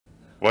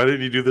Why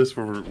didn't you do this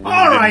for? All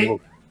right,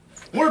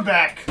 we're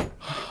back.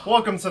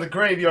 Welcome to the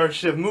Graveyard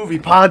Shift Movie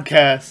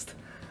Podcast.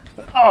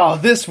 Oh,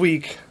 this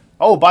week.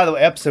 Oh, by the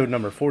way, episode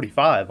number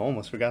 45.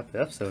 Almost forgot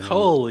the episode.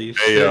 Holy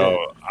Hey, shit!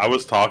 I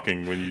was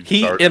talking when you.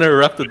 He started.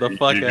 interrupted the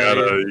fuck You out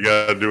of gotta, you. you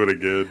gotta do it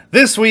again.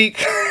 This week.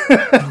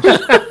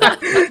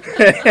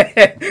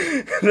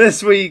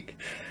 This week,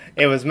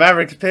 it was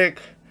Maverick's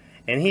pick,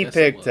 and he Yes,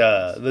 it picked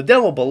was. The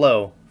Devil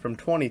Below from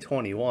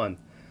 2021,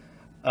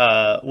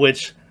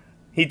 which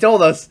he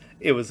told us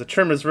it was a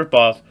Tremors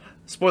ripoff.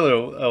 Spoiler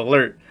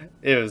alert,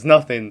 it was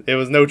nothing. It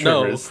was no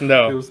Tremors.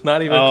 No. it was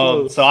not even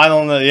close. So I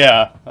don't know,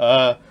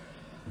 yeah.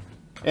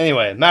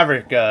 Anyway,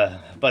 Maverick,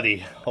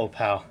 buddy, old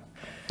pal.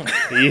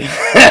 You,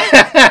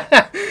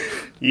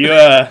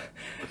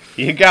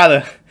 you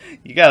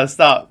gotta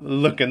stop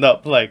looking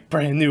up like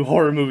brand new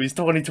horror movies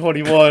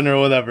 2021 or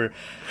whatever.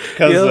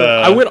 Cause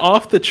I went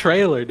off the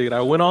trailer, dude.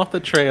 I went off the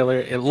trailer.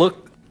 It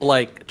looked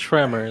like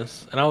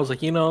Tremors, and I was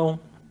like,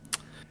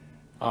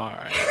 all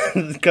right.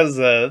 because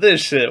this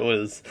shit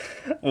was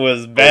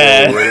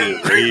bad.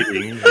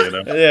 Rating, you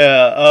know.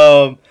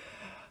 Yeah.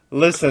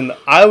 Listen,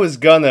 I was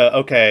gonna.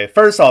 Okay,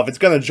 first off, it's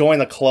gonna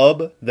join a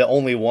club that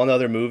only one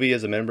other movie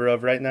is a member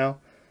of right now.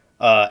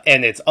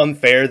 And it's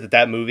unfair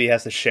that movie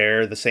has to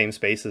share the same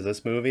space as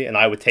this movie, and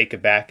I would take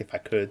it back if I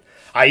could.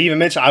 I even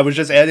mentioned, I was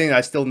just editing,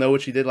 I Still Know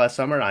What You Did Last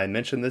Summer, and I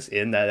mentioned this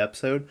in that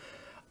episode.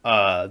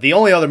 The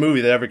only other movie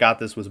that ever got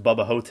this was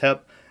Bubba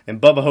Hotep, and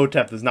Bubba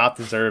Hotep does not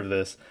deserve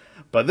this.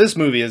 But this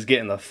movie is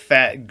getting a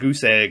fat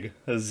goose egg,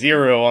 a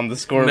 0 on the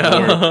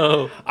scoreboard.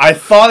 No. I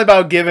thought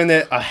about giving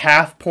it a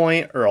half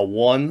point or a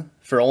 1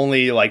 for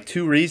only like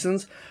 2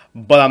 reasons,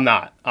 but I'm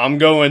not. I'm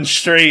going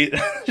straight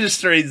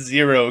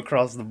 0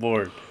 across the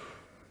board.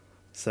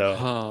 So,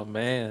 Oh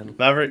man.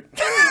 Maverick,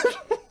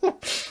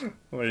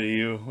 what are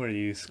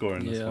you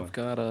scoring this Yeah,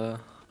 one?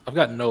 I've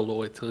got no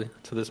loyalty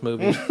to this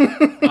movie.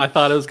 I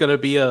thought it was gonna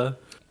be a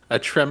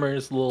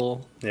Tremors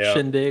little Yeah.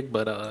 shindig,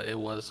 but it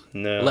was.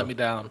 No. It let me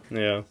down.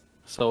 Yeah,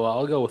 So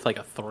I'll go with like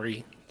a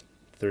 3.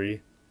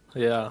 3.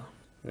 Yeah.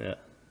 Yeah,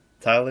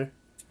 Tyler.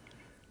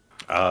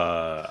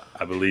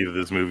 I believe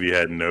this movie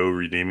had no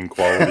redeeming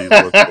qualities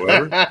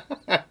whatsoever. Like,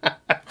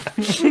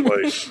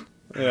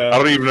 Yeah. I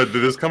don't even know.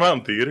 Did this come out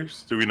in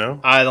theaters? Do we know?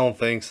 I don't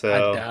think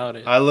so. I doubt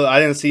it. I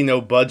didn't see no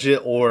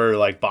budget or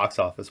like box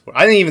office for it.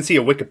 I didn't even see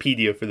a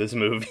Wikipedia for this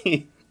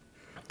movie.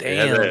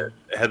 Damn. It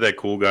had that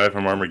cool guy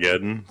from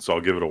Armageddon, so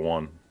I'll give it a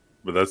 1.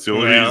 But that's the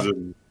only Yeah.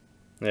 reason.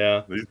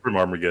 Yeah, He's from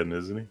Armageddon,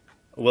 isn't he?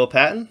 Will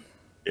Patton.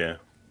 Yeah.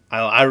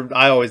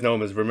 I always know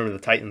him as Remember the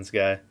Titans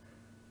guy,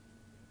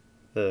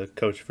 the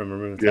coach from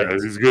Remember the Yeah,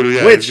 Titans. he's good.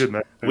 Yeah, Which he's good in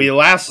that too. we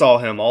last saw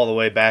him all the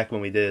way back when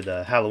we did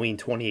Halloween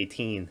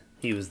 2018.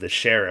 He was the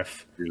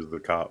sheriff He was the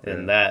cop.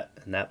 in yeah.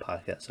 that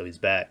podcast, so he's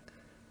back.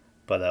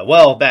 But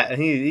well, back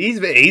he's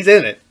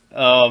in it.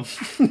 Yeah,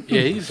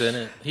 he's in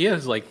it. He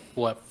has like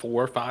what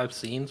 4 or 5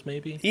 scenes,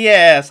 maybe.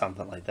 Yeah,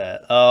 something like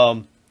that.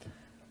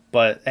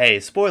 But hey,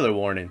 spoiler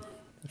warning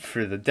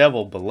for The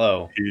Devil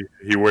Below.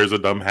 He wears a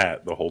dumb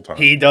hat the whole time.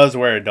 He does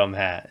wear a dumb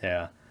hat,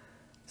 yeah.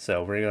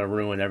 So we're gonna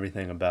ruin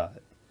everything about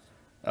it.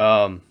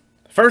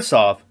 First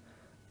off,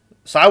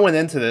 so I went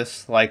into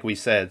this, like we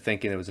said,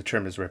 thinking it was a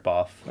Tremors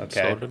ripoff.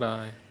 Okay. So did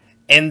I.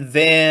 And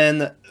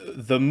then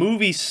the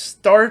movie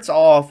starts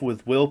off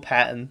with Will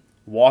Patton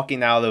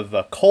walking out of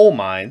a coal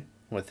mine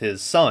with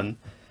his son.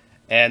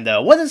 And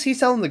what does he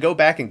tell him to go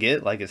back and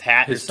get? Like his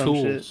hat His or some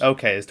tools. shit?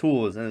 Okay, his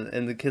tools.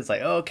 And the kid's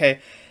like, oh, okay.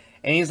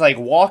 And he's like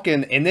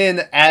walking, and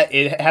then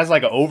it has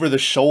like an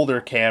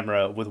over-the-shoulder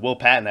camera with Will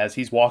Patton as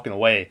he's walking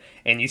away.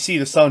 And you see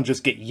the son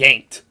just get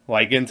yanked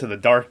like into the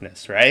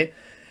darkness, right?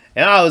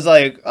 And I was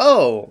like,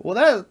 oh,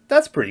 well,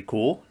 that's pretty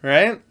cool,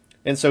 right?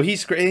 And so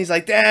he's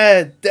like,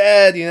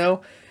 Dad, you know?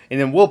 And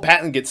then Will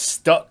Patton gets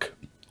stuck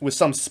with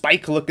some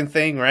spike-looking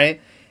thing, right?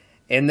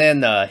 And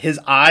then his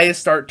eyes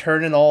start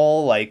turning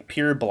all, like,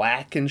 pure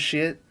black and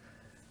shit.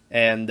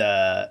 And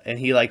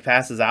he, like,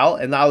 passes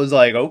out. And I was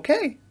like,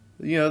 okay.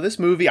 You know, this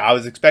movie, I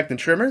was expecting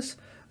Tremors.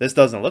 This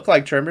doesn't look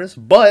like Tremors.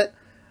 But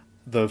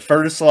the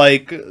first,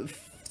 like,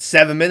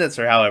 7 minutes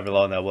or however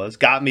long that was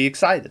got me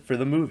excited for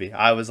the movie.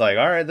 I was like,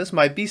 all right, this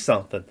might be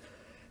something.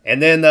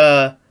 And then,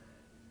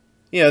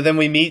 then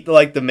we meet,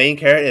 like, the main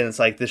character, and it's,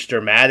 like, this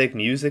dramatic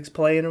music's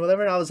playing or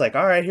whatever. And I was like,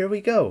 all right, here we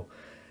go.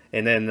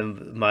 And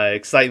then my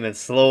excitement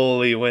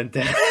slowly went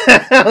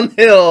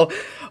downhill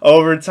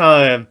over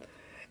time.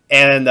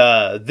 And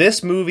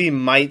this movie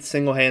might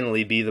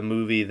single-handedly be the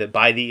movie that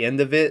by the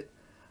end of it,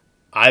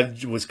 I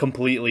was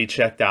completely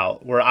checked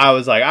out. Where I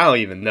was like, I don't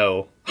even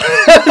know.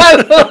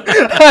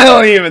 I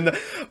don't even know.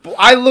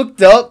 I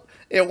looked up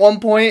at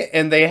one point,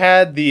 and they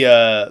had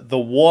the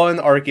one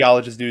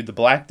archaeologist dude, the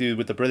black dude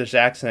with the British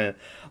accent,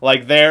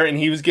 like there, and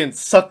he was getting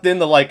sucked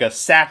into like a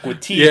sack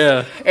with teeth.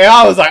 Yeah. And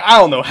I was like, I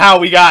don't know how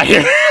we got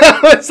here.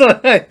 I was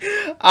like,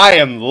 I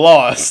am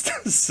lost.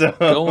 So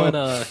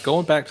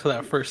Going back to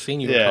that first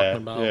scene you were yeah,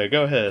 talking about. yeah,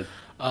 go ahead.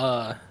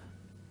 I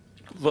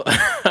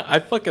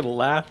fucking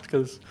laughed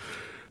because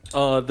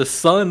the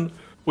sun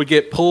would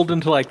get pulled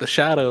into like the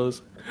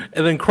shadows,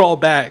 and then crawl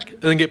back,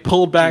 and then get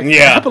pulled back. Yeah. It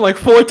happened like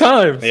 4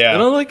 times. Yeah.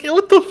 And I'm like,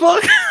 what the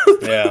fuck?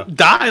 Yeah.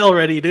 Die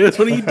already, dude.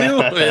 What are you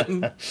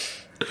doing?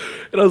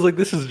 And I was like,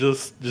 this is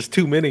just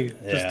too many.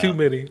 Yeah. Just too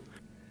many.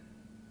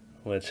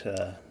 Which,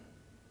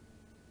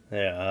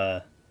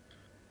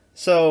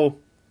 so,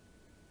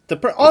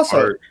 also,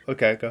 part-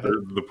 okay, go ahead.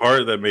 The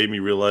part that made me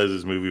realize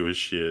this movie was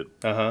shit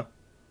Uh-huh.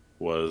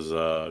 was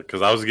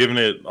because I was giving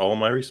it all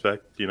my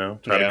respect, trying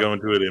Yeah. to go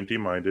into it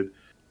empty-minded.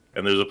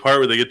 And there's a part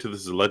where they get to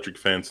this electric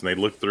fence and they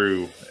look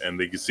through and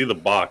they can see the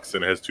box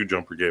and it has 2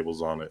 jumper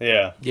cables on it.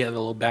 Yeah. Yeah, the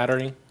little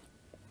battery.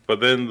 But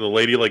then the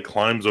lady like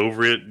climbs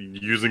over it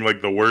using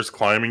like the worst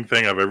climbing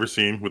thing I've ever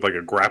seen with like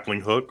a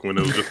grappling hook when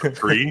it was just a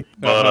tree.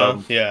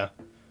 But Yeah.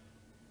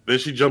 then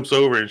she jumps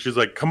over and she's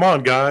like, "Come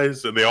on,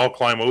 guys!" And they all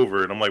climb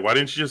over. And I'm like, "Why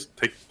didn't you just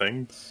take the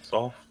things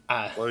off?"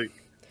 Like,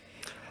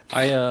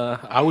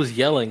 I was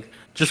yelling,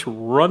 just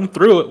run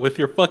through it with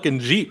your fucking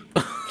Jeep.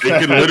 they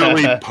can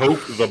literally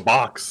poke the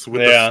box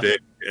with Yeah. a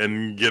stick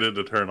and get it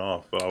to turn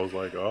off. But I was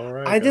like, "All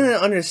right." I guys."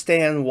 didn't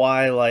understand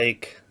why,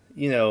 like,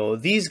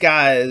 these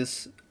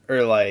guys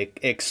are like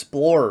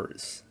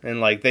explorers and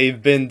like they've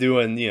been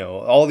doing,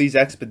 all these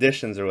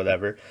expeditions or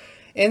whatever.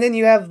 And then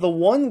you have the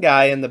one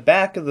guy in the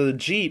back of the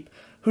Jeep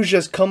who's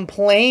just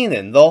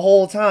complaining the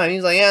whole time.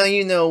 He's like, "Yeah,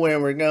 you know where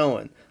we're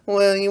going.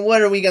 Well,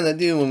 what are we going to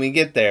do when we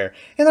get there?"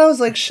 And I was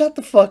like, shut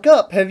the fuck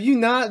up. Have you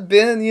not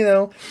been,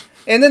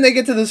 And then they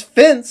get to this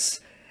fence.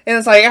 And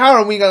it's like, how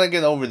are we going to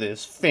get over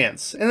this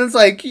fence? And it's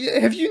like,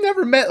 have you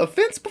never met a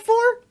fence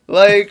before?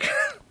 Like,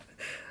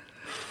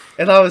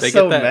 and I was They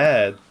so get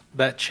mad.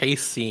 That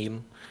chase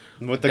scene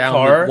With the down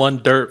car? the one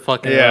dirt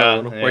fucking Yeah,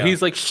 road where yeah.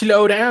 he's like,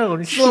 slow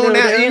down, Slow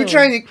down. Are you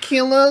trying to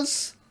kill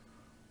us?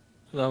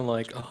 And I'm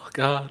like, oh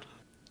god,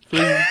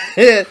 please.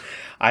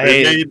 I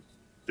hate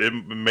It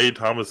made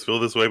Thomas feel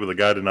this way, but the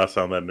guy did not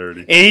sound that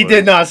nerdy. He Like,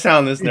 did not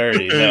sound this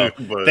nerdy. No,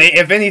 But-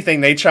 if anything,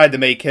 they tried to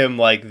make him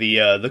like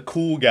the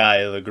cool guy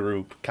of the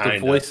group, The kind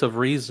of voice of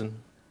reason.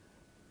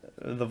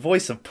 the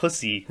voice of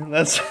pussy.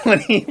 That's what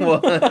he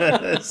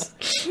was.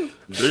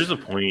 There's a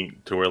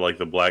point to where like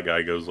the black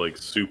guy goes like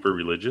super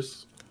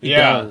religious He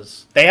Yeah.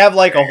 does. They have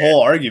like a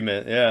whole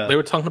argument. Yeah. They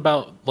were talking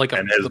about like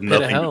and the has pit of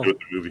nothing to hell. do with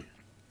the movie.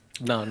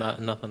 No,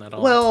 nothing at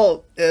all.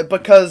 Well,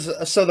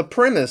 because so the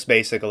premise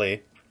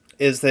basically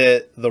is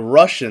that the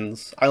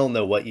Russians, I don't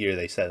know what year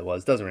they said it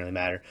was, doesn't really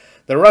matter.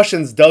 The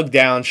Russians dug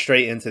down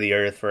straight into the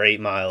earth for 8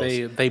 miles.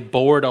 they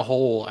bored a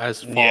hole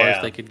as far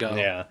as they could go.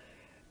 Yeah.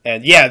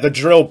 And yeah, the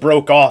drill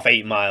broke off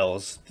 8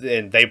 miles,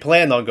 and they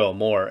planned on going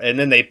more. And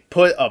then they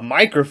put a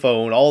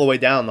microphone all the way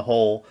down the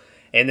hole,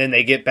 and then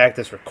they get back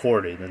this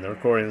recording, and the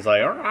recording is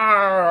like,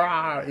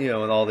 and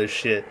all this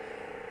shit.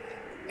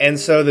 And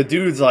so the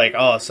dude's like,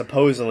 oh,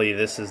 supposedly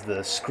this is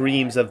the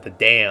screams of the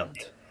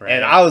damned. Right.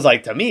 And I was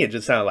like, to me, it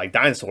just sounded like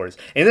dinosaurs.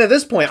 And at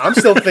this point, I'm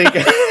still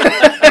thinking...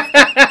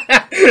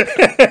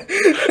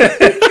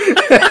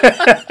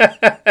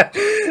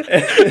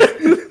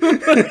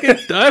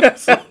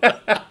 Dinosaur.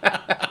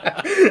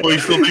 Well, he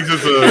still thinks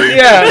it's a movie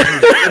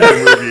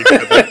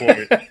at that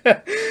point.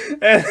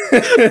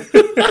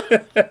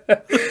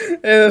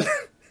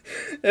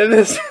 and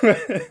this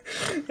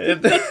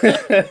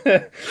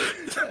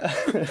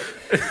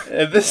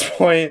at this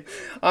point,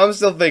 I'm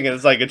still thinking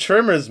it's like a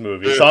Tremors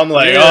movie. So I'm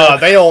like, Yeah. oh,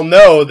 they all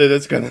know that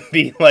it's gonna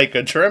be like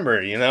a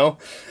Tremor,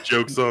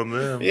 Joke's on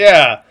them.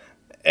 Yeah,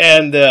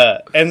 and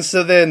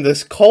so then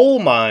this coal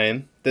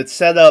mine that's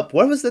set up.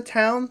 What was the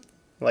town?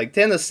 Like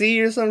Tennessee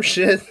or some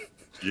shit.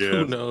 Yeah.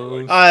 Who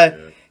knows?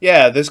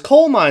 Yeah, this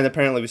coal mine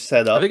apparently was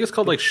set up. I think it's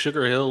called like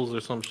Sugar Hills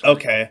or some shit.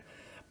 Okay.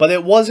 But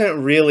it wasn't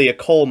really a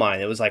coal mine.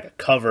 It was like a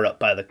cover up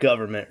by the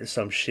government or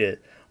some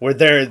shit. Where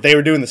they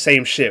were doing the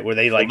same shit where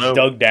they like no.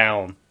 dug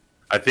down.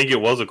 I think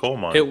it was a coal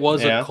mine. It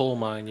was Yeah. a coal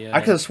mine, yeah.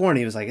 I could have sworn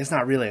he was like, it's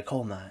not really a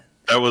coal mine.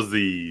 That was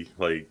the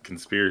like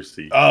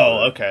conspiracy.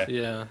 Oh, okay.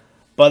 Yeah.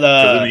 But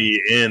 'Cause in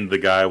the end, the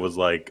guy was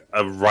like,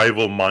 a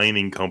rival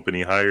mining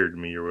company hired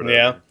me or whatever.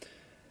 yeah.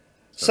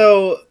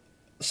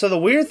 So the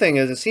weird thing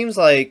is, it seems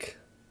like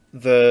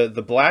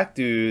the black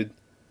dude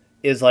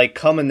is like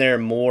coming there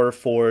more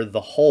for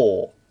the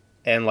hole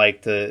and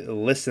like to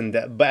listen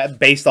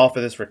based off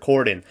of this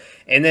recording,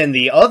 and then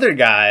the other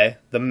guy,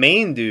 the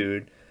main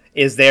dude,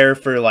 is there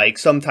for like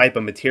some type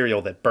of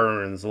material that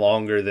burns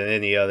longer than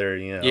any other.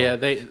 Yeah,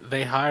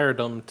 they hired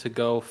him to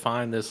go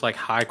find this like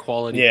high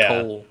quality Yeah.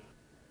 coal.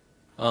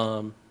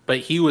 But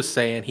he was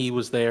saying he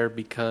was there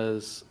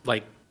because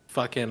like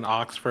fucking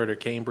Oxford or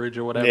Cambridge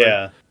or whatever.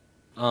 Yeah.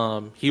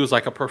 He was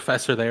like a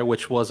professor there,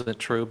 which wasn't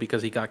true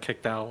because he got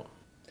kicked out.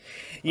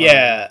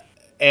 Yeah,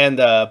 and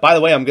by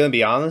the way, I'm gonna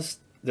be honest.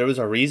 There was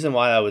a reason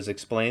why I was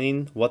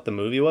explaining what the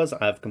movie was.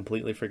 I've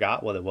completely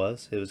forgot what it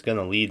was. It was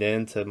gonna lead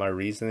into my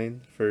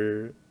reasoning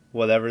for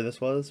whatever this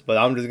was, but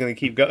I'm just gonna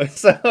keep going.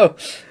 So,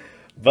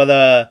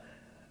 but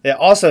yeah.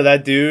 Also,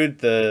 that dude,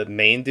 the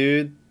main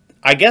dude.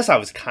 I guess I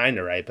was kind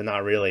of right, but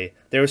not really.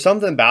 There was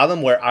something about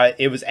him where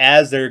it was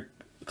as they're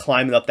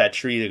climbing up that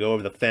tree to go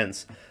over the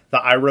fence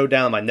that I wrote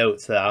down in my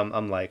notes that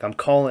I'm like, I'm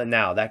calling it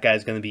now. That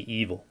guy's gonna be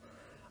evil.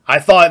 I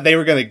thought they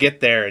were gonna get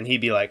there and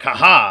he'd be like,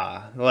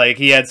 haha, like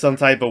he had some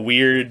type of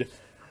weird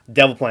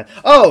devil plan.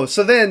 Oh,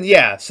 so then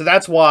yeah, so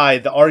that's why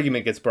the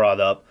argument gets brought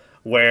up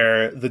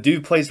where the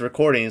dude plays the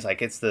recording. He's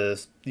like, it's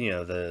the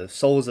the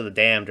souls of the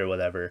damned or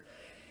whatever,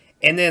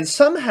 and then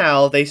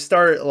somehow they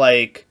start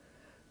like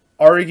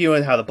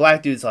arguing how the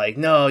black dude's like,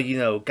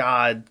 no,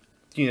 God,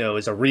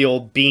 is a real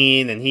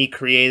being and he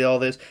created all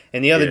this,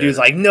 and the other dude's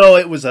like, no,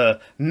 it was a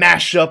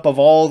mashup of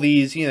all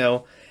these,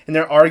 and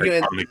they're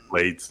arguing tectonic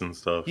plates and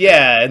stuff.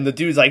 Yeah, and the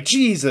dude's like,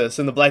 Jesus,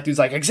 and the black dude's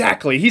like,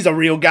 exactly, he's a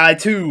real guy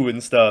too,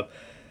 and stuff.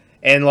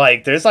 And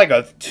like, there's like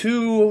a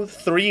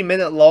 2-3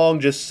 minute long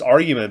just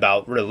argument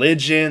about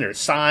religion or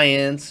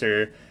science,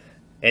 and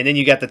then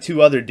you got the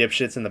two other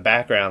dipshits in the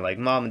background, like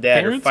mom and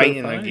dad Parents are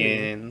fighting are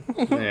again.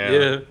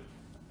 Yeah.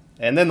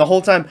 And then the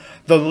whole time,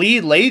 the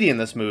lead lady in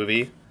this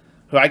movie,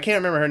 who I can't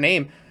remember her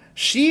name,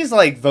 she's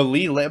like the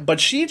lead, but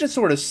she just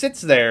sort of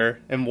sits there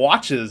and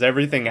watches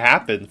everything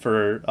happen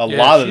for a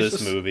lot of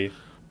this movie.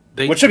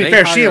 Which, to be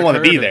fair, she didn't want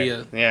to be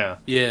there.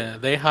 Yeah,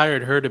 they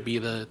hired her to be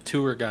the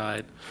tour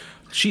guide.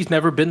 She's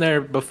never been there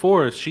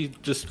before. She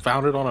just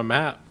found it on a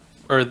map,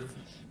 or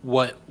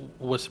what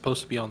was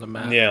supposed to be on the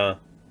map. Yeah.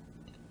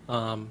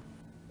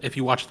 If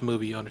you watch the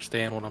movie, you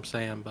understand what I'm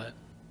saying, but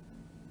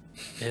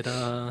it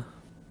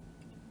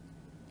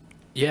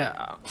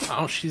yeah,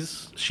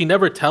 she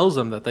never tells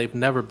them that they've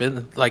never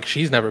been, like,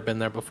 she's never been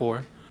there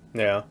before.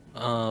 Yeah.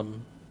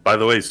 By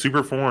the way,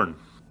 super foreign.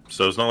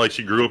 So it's not like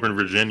she grew up in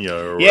Virginia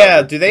or Yeah,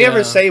 whatever. do they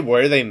ever say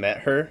where they met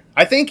her?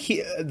 I think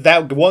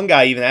that one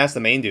guy even asked the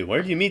main dude,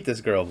 where did you meet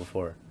this girl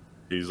before?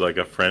 He's like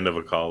a friend of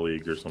a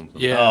colleague or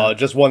something. Yeah. Oh,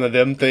 just one of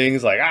them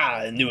things, like,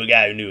 I knew a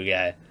guy who knew a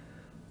guy.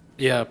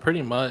 Yeah,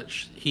 pretty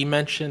much. He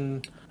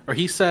mentioned, or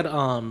he said,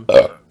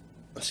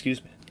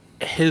 Excuse me.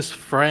 his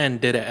friend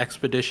did an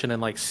expedition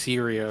in like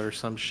Syria or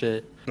some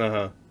shit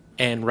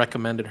and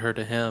recommended her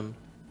to him.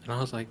 And I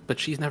was like, but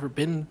she's never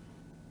been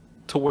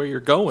to where you're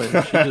going.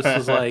 She just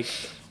was like,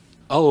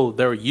 oh,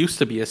 there used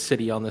to be a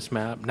city on this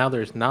map. Now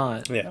there's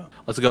not. Yeah.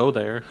 Let's go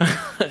there.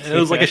 And it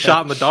was like a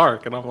shot in the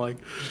dark. And I'm like,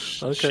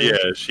 okay.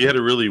 Yeah, she had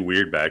a really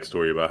weird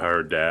backstory about how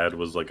her dad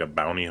was like a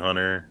bounty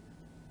hunter,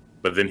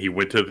 but then he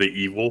went to the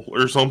evil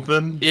or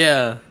something.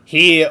 Yeah.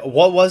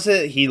 What was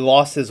it? He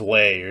lost his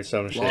way or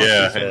some shit.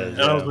 Yeah, she says,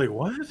 and I was like,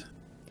 what?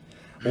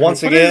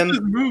 Once What again, is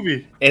this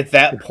movie? at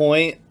that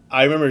point,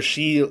 I remember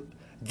she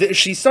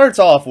starts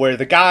off where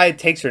the guy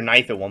takes her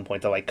knife at one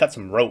point to like cut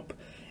some rope,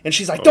 and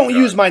she's like, "Don't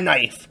use my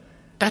knife."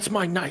 That's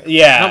my knife.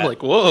 Yeah. And I'm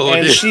like, whoa.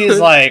 And dude. she's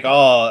like,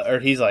 oh, or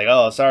he's like,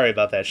 oh, sorry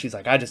about that. She's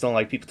like, I just don't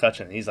like people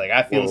touching it. He's like,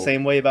 I feel the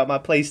same way about my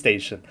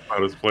PlayStation.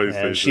 About his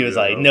PlayStation. And she was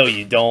like, no,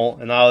 you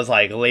don't. And I was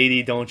like,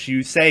 lady, don't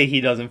you say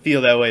he doesn't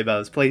feel that way about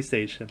his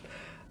PlayStation.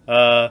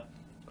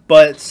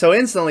 But so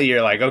instantly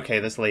you're like, okay,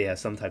 this lady has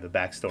some type of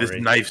backstory.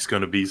 This knife's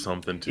gonna be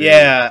something too.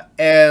 Yeah,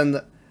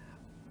 and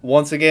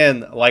once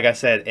again, like I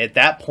said, at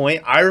that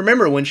point, I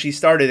remember when she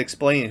started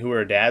explaining who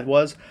her dad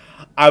was,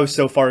 I was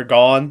so far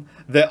gone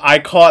that I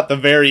caught the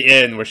very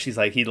end where she's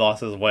like, he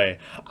lost his way.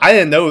 I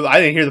didn't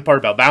hear the part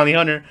about bounty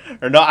hunter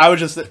or no. I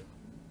was just selling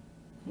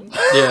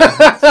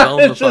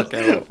the fuck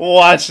out.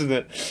 watching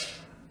it.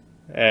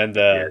 And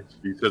Yeah,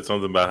 she said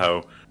something about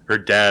how her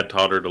dad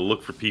taught her to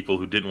look for people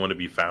who didn't want to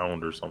be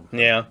found or something.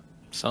 yeah.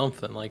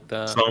 Something like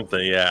that.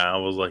 Something, yeah. I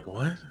was like,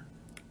 what?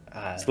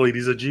 This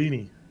lady's a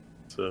genie.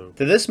 So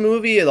Did this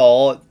movie at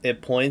all,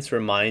 at points,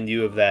 remind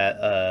you of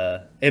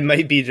that, it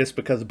might be just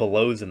because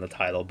Below's in the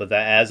title, but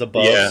that As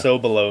Above, So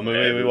Below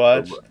movie we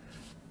watched?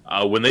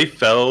 when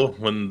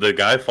the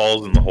guy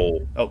falls in the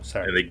hole, Oh,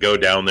 sorry. and they go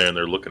down there and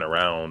they're looking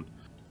around,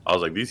 I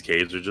was like, these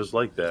caves are just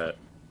like that.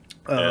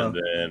 And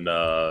then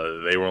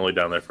they were only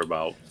down there for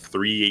about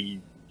three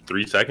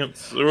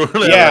seconds or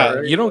whatever. Yeah.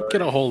 right? You don't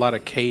get a whole lot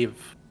of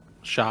cave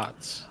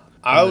shots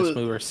in this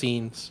movie or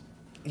scenes.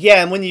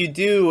 Yeah, and when you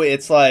do,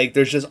 it's like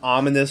there's just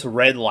ominous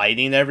red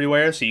lighting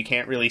everywhere, so you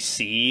can't really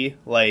see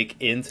like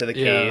into the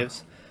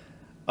caves.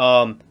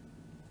 And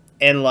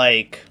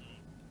like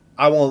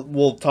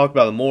we'll talk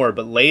about it more,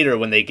 but later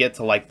when they get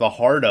to like the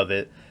heart of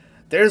it,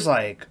 there's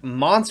like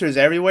monsters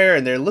everywhere,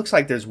 and there looks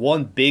like there's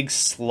one big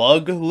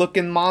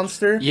slug-looking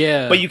monster.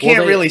 Yeah, but you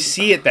can't really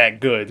see it that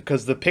good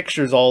because the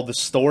picture's all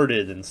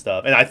distorted and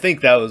stuff. And I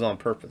think that was on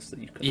purpose. That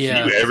you could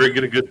Yeah. Do you ever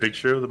get a good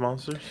picture of the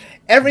monsters?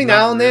 every Not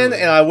now and then,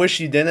 really. and I wish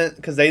you didn't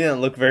because they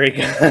didn't look very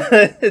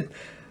good.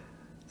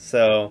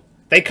 So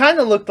they kind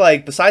of looked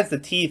like, besides the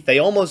teeth, they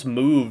almost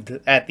moved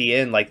at the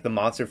end like the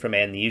monster from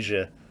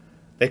Amnesia.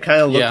 They kind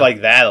of looked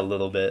like that a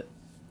little bit.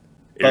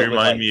 It But with,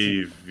 reminded like, me,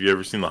 have you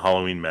ever seen the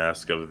Halloween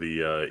mask of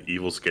the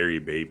evil scary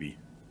baby?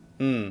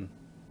 Hmm.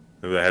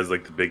 That has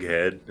like the big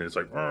head, and it's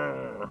like.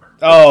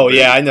 Oh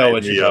yeah, I know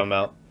what you're talking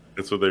about.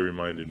 That's what they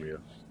reminded me of.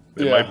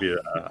 It Yeah. might be.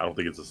 I don't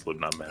think it's a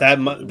Slipknot mask.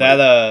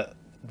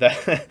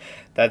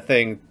 That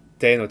thing,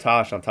 Daniel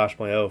Tosh on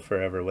Tosh.0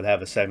 forever would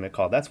have a segment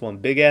called "That's One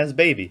Big Ass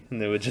Baby,"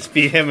 and it would just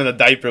be him in a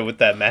diaper with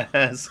that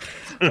mask,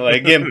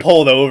 like getting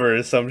pulled over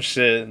or some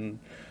shit. And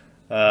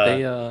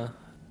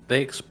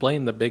They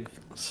explained the big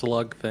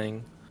slug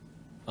thing.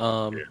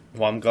 well,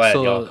 I'm glad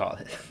So- y'all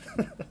caught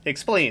it.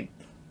 Explain.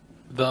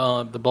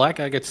 the black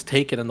guy gets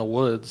taken in the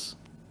woods.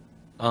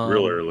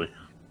 Real early.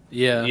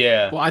 Yeah.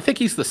 Yeah. Well, I think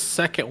he's the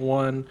second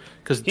one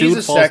because He's dude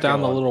the falls second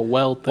down one. the little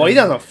well thing. Well, he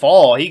doesn't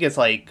fall. He gets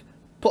like,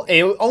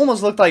 it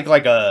almost looked like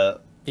a.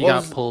 He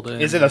got pulled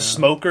in. Is it a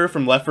smoker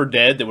from Left 4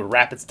 Dead that would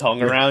wrap its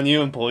tongue around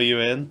you and pull you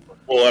in?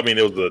 Well, I mean,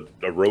 it was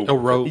a rope. A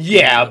rope.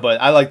 Yeah,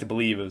 but I like to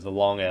believe it was a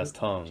long ass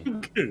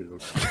tongue.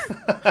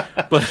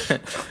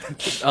 But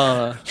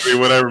I mean,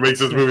 whatever makes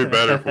this movie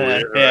better for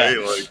you, right?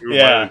 Yeah. Like, who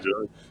Yeah. am I to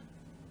judge?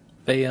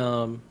 they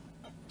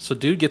so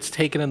dude gets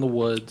taken in the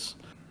woods.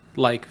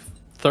 Like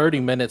 30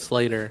 minutes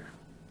later,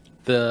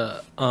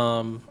 the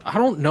I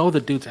don't know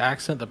the dude's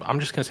accent. I'm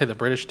just gonna say the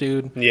British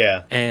dude.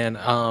 Yeah. And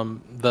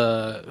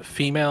the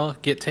female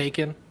get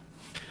taken,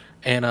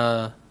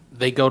 and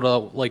they go to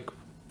like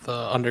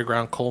the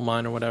underground coal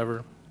mine or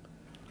whatever,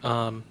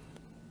 and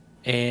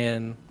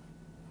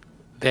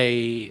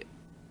they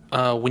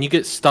when you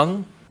get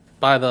stung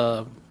by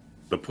the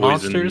poison,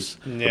 monsters,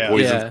 Yeah. the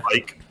poison Yeah.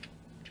 spike.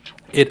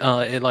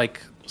 it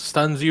like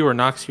stuns you or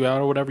knocks you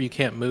out or whatever. You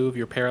can't move.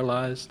 You're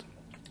paralyzed.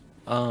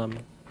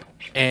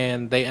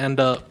 And they end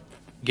up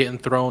getting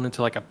thrown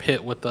into like a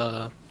pit with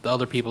the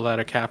other people that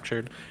are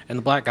captured, and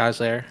the black guy's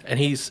there, and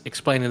he's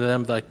explaining to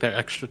them like they're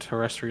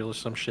extraterrestrial or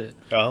some shit.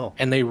 Oh.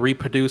 And they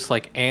reproduce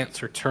like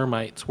ants or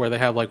termites, where they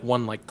have like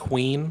one like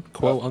queen,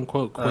 quote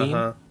unquote queen,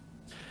 Uh-huh.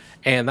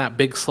 and that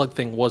big slug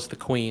thing was the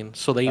queen.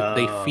 So they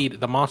feed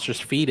the monsters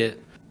feed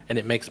it, and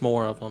it makes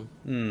more of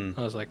them.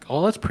 I was like,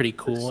 oh, that's pretty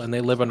cool, and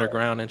they live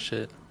underground and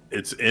shit.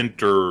 It's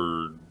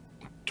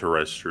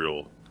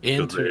interterrestrial.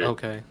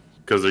 Okay.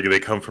 Because they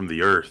come from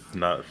the Earth,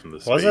 not from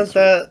the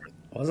space.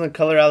 Wasn't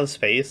Color Out of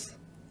Space?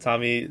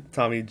 Tommy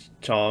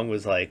Chong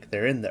was like,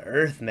 they're in the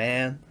Earth,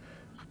 man.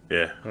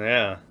 Yeah.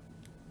 Yeah.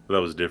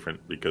 That was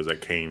different because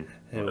that came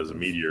as a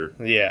meteor.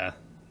 Yeah.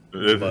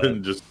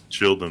 It just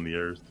chilled on the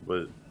Earth.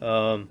 But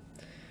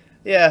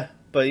Yeah,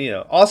 but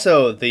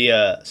also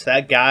so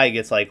that guy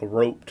gets like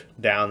roped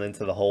down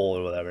into the hole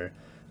or whatever.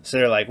 So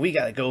they're like, we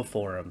gotta go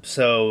for him.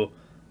 So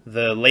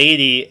the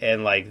lady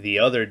and like the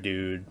other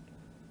dude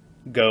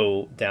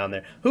go down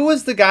there. Who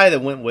was the guy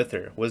that went with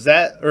her? Who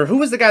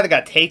was the guy that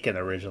got taken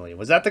originally?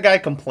 Was that the guy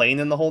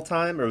complaining the whole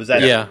time, or was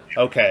that? Yeah.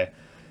 Okay.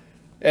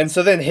 And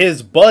so then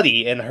his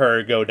buddy and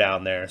her go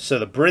down there. So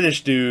the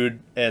British dude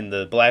and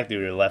the black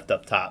dude are left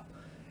up top.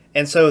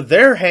 And so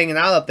they're hanging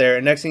out up there,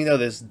 and next thing you know,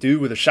 this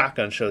dude with a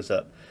shotgun shows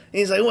up. And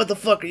he's like, what the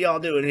fuck are y'all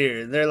doing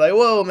here? And they're like,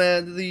 whoa,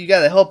 man, you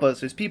gotta help us.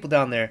 There's people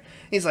down there.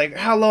 He's like,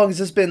 how long has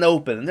this been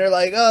open? And they're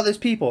like, oh, there's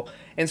people.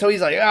 And so he's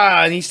like,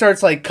 and he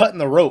starts like cutting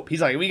the rope.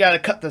 He's like, we gotta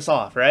cut this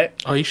off, right?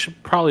 Oh, you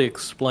should probably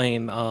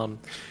explain.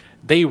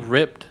 They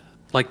ripped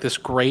like this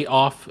grate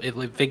off.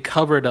 They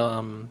covered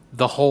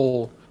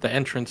the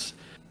entrance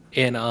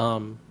in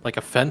like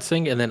a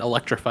fencing, and then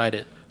electrified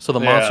it, so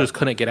the monsters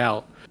couldn't get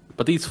out.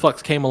 But these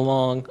fucks came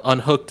along,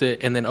 unhooked it,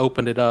 and then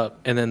opened it up,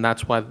 and then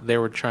that's why they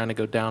were trying to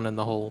go down in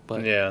the hole.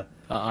 But yeah.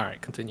 All right,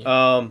 continue.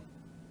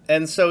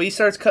 And so he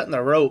starts cutting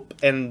the rope,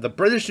 and the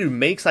British dude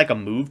makes like a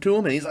move to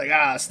him, and he's like,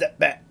 step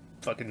back,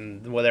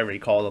 fucking whatever he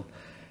called him.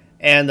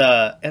 And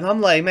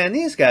I'm like, man,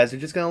 these guys are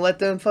just gonna let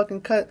them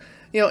fucking cut,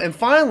 And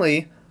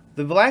finally,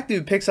 the black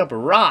dude picks up a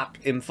rock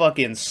and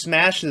fucking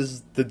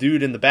smashes the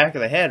dude in the back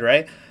of the head,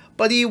 right?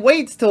 But he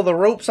waits till the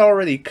rope's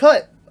already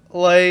cut.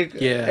 Like,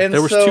 yeah, and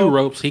there was two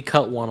ropes. He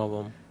cut one of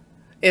them.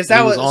 Is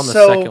that what? On the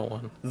so second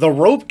one. The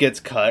rope gets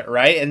cut,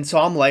 right? And so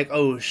I'm like,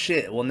 oh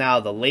shit. Well, now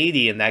the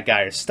lady and that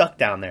guy are stuck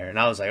down there, and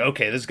I was like,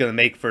 okay, this is gonna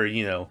make for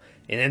an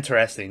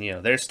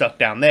interesting. They're stuck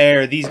down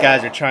there. These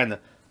guys are trying to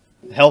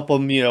help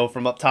them,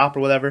 from up top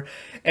or whatever.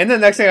 And then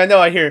next thing I know,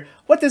 I hear,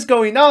 what is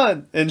going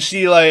on? And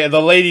she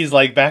the lady's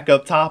like back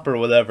up top or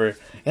whatever.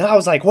 And I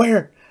was like,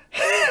 where?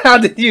 How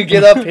did you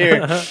get up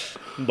here?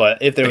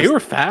 But if there was they were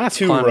fast.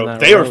 two ropes,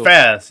 they were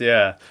fast,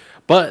 yeah.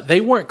 But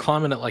they weren't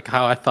climbing it like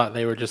how I thought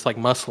they were, just like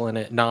muscling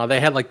it. No, they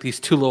had like these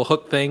two little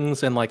hook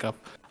things and like a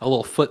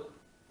little foot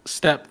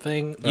step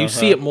thing. You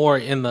see it more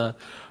in the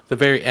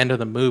very end of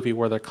the movie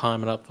where they're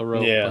climbing up the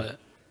rope. Yeah.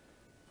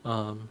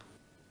 But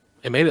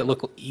it made it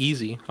look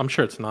easy. I'm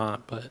sure it's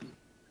not, but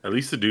at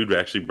least the dude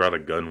actually brought a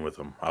gun with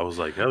him. I was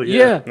like, hell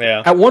yeah.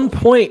 Yeah. At one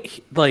point,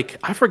 like,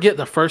 I forget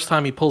the first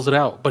time he pulls it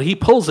out, but he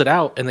pulls it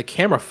out and the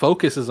camera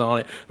focuses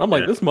on it. I'm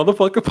like, this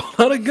motherfucker pulled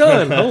out a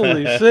gun.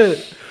 Holy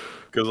shit.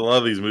 Because a lot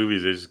of these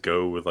movies, they just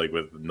go with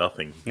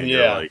nothing. And Yeah.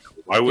 you're like,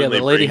 why wouldn't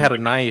the lady had a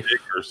knife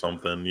or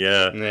something?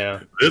 Yeah. Yeah.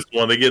 This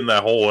one, they get in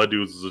that hole. That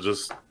dude's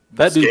just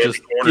That dude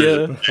just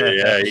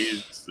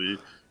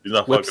he's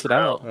not whips fucking it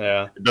out.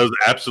 Yeah. It does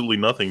absolutely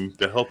nothing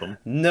to help him.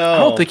 No. I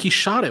don't think he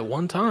shot it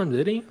one time,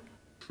 did he?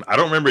 I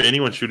don't remember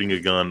anyone shooting a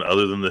gun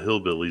other than the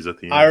hillbillies at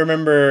the end. I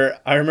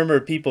remember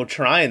people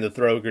trying to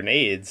throw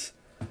grenades.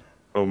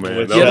 Oh man,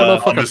 With- that Yeah,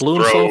 was motherfucker a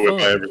blew throw himself if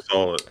I up. ever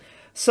saw it.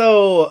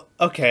 So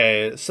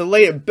okay, so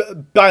later.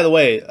 By the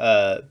way,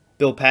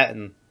 Bill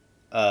Patton,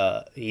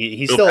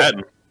 he's Bill still.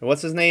 Patton.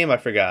 What's his name? I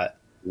forgot.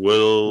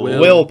 Will.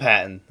 Will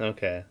Patton.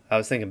 Okay, I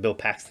was thinking Bill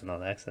Paxton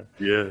on accent.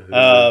 Yeah.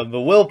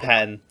 But Will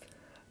Patton,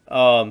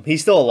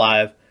 he's still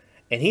alive,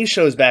 and he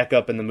shows back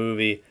up in the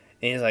movie,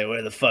 And he's like,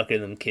 where the fuck are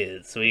them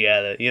kids? We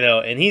gotta,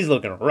 and he's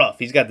looking rough.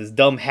 He's got this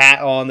dumb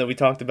hat on that we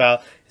talked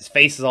about. His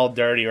face is all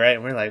dirty, right?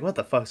 And we're like, what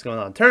the fuck's going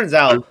on? Turns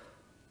out...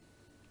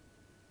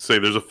 Say,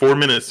 there's a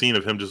 4-minute scene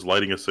of him just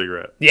lighting a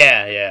cigarette.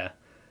 Yeah.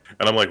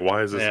 And I'm like,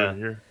 why is this in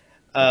here?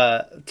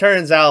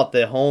 Turns out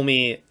the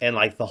homie and,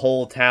 like, the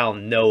whole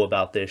town know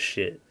about this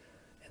shit.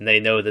 And they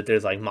know that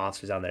there's, like,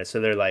 monsters down there. So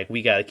they're like,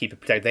 we gotta keep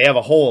it protected. They have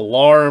a whole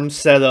alarm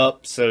set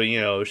up so,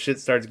 shit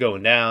starts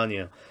going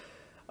down,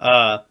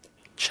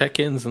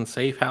 check-ins and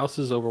safe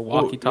houses over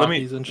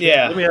walkie-talkies and shit.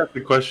 Yeah. Let me ask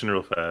the question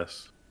real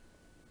fast.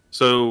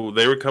 So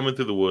they were coming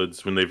through the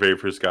woods when they very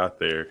first got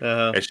there,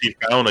 and she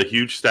found a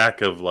huge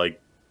stack of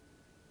like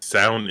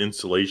sound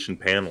insulation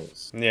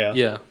panels.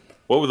 Yeah.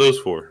 What were those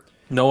for?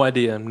 No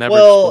idea. Never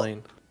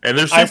explained. And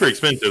they're super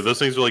expensive. Those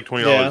things are like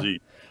 $20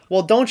 each.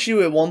 Well, don't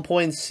you at one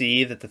point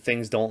see that the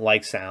things don't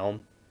like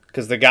sound?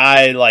 Because the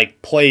guy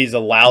like plays a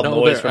loud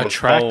noise from his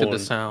phone. To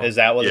sound. Is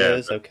that what it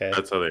is? Okay.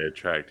 That's how they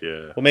attract,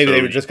 yeah. Well, maybe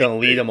they were just going to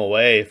lead him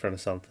away from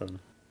something.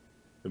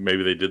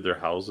 Maybe they did their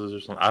houses or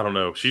something. I don't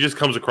know. She just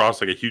comes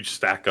across like a huge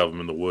stack of them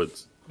in the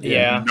woods.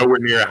 Yeah. Nowhere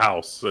near a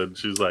house. And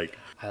she's like,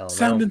 I don't know.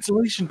 Sound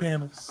insulation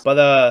panels.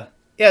 But,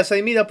 yeah, so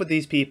they meet up with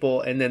these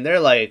people, and then they're,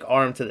 like,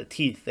 armed to the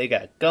teeth. They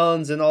got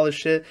guns and all this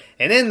shit.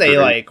 And then they,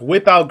 like,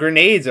 whip out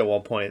grenades at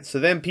one point. So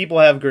then people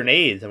have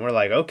grenades, and we're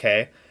like,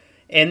 okay.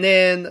 And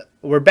then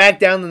we're back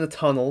down in the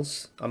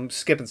tunnels. I'm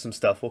skipping some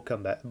stuff. We'll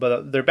come back.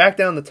 But they're back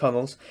down in the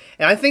tunnels.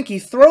 And I think he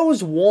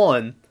throws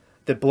one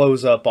that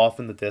blows up off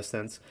in the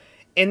distance.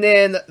 And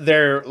then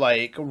they're,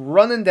 like,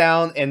 running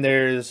down, and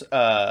there's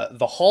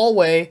the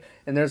hallway,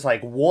 and there's,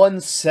 like,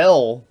 one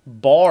cell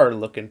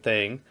bar-looking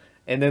thing,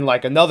 and then,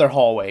 like, another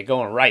hallway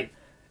going right.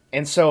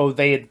 And so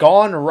they had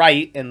gone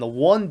right, and the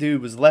one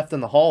dude was left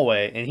in the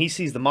hallway, and he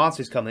sees the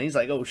monsters coming. He's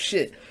like, oh,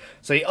 shit.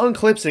 So he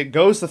unclips it,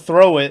 goes to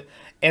throw it,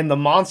 and the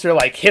monster,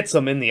 like, hits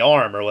him in the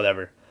arm or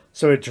whatever.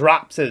 So it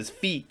drops at his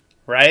feet,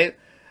 right?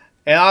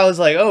 And I was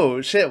like,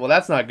 oh, shit, well,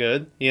 that's not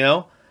good,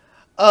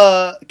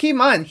 Keep in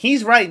mind,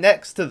 he's right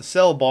next to the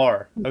cell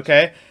bar,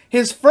 okay?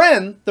 His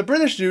friend, the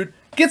British dude,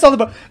 gets on the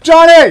bar.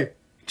 Johnny!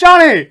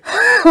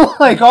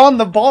 Like, on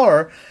the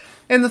bar,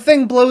 and the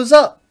thing blows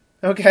up,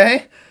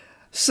 okay?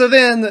 So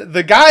then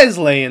the guy's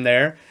laying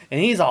there, and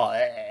he's all...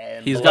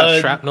 He's got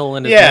shrapnel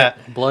in his neck,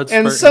 blood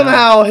and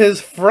somehow his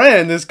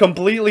friend is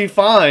completely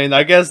fine.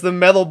 I guess the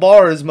metal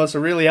bars must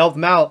have really helped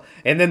him out.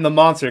 And then the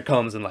monster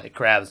comes and like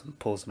grabs him,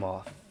 pulls him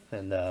off.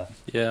 And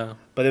yeah.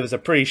 But it was a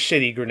pretty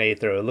shitty grenade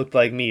throw. It looked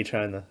like me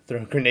trying to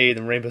throw a grenade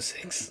in Rainbow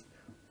Six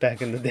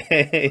back in the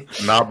day.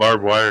 Not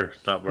barbed wire.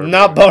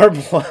 Not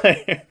barbed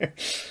wire.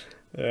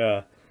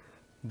 Yeah.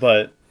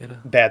 But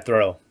bad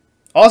throw.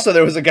 Also,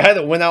 there was a guy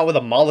that went out with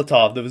a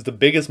Molotov. That was the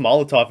biggest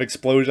Molotov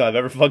explosion I've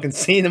ever fucking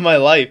seen in my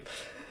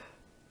life.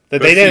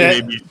 That they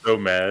didn't. Made me so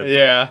mad.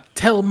 Yeah.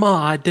 Tell Ma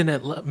I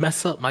didn't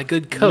mess up my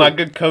good coat. My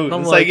good coat.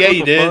 It's like, yeah,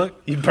 you did. Fuck?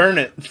 You burn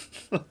it.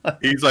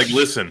 He's like,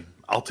 listen,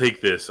 I'll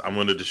take this. I'm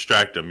going to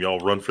distract them. Y'all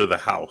run for the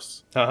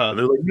house. Uh-huh. And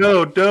they're like,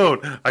 no,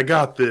 don't. I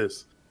got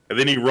this. And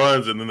then he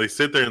runs, and then they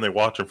sit there and they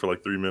watch him for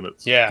like 3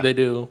 minutes. Yeah. They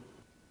do.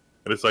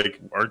 And it's like,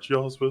 aren't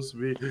y'all supposed to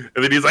be? And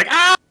then he's like,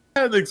 ah!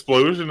 The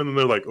explosion, and then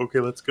they're like,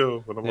 okay, let's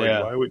go. And I'm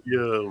like, why would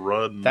you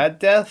run? That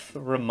death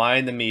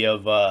reminded me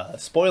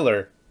of,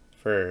 spoiler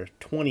for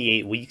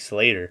 28 weeks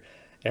later.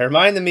 It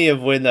reminded me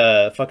of when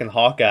fucking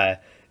Hawkeye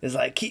is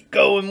like, keep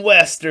going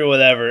west or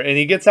whatever. And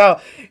he gets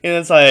out, and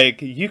it's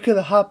like, you could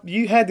have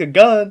you had the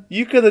gun.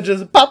 You could have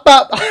just pop.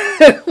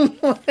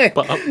 Like,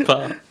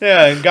 pop.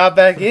 Yeah, and got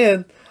back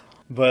in.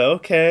 But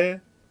okay.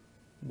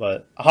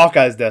 But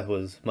Hawkeye's death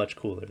was much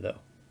cooler, though.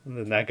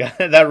 than that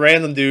guy, that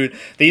random dude.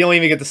 That you don't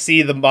even get to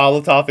see the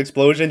Molotov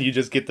explosion. You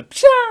just get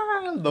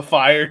the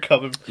fire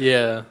coming.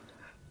 Yeah.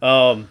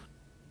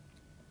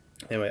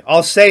 Anyway,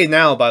 I'll say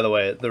now, by the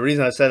way, the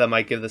reason I said I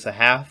might give this a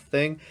half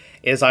thing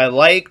is I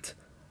liked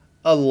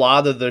a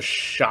lot of the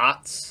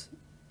shots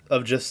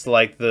of just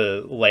like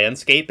the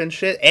landscape and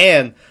shit.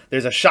 And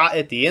there's a shot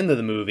at the end of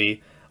the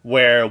movie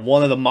where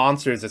one of the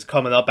monsters that's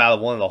coming up out of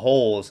one of the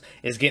holes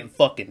is getting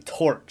fucking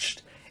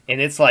torched.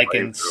 And it's like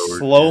in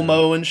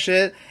slow-mo and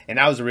shit. And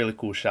that was a really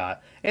cool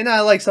shot. And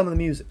I like some of the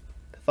music.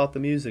 I thought the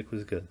music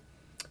was good.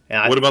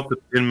 And what about the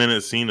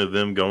 10-minute scene of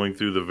them going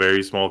through the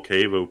very small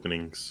cave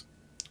openings?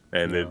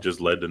 And it just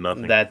led to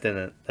nothing. That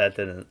didn't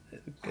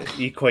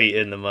equate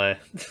into my...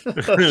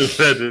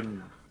 That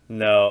didn't.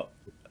 No.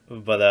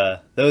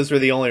 But those were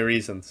the only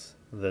reasons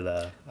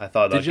that I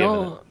thought about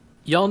giving it.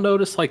 Y'all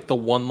notice like the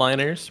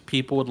one-liners?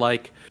 People would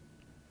like,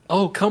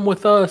 oh, come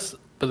with us.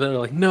 But they're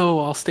like,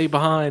 no, I'll stay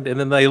behind. And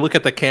then they look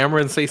at the camera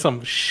and say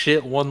some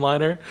shit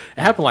one-liner.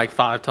 It happened like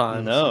 5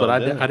 times. But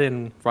I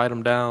didn't write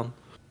them down.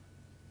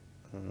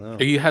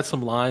 Or you had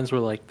some lines where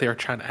like they were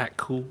trying to act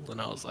cool.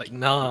 And I was like,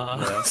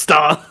 nah,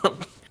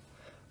 stop.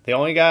 The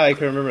only guy I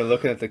can remember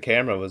looking at the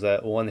camera was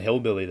that one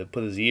hillbilly that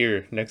put his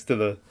ear next to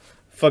the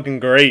fucking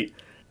grate.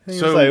 And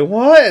he was like,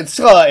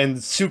 what?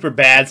 And super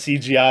bad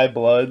CGI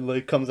blood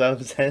like comes out of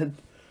his head.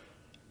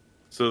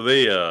 So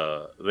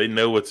they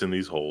know what's in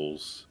these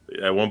holes.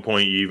 At one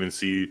point, you even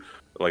see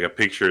like a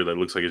picture that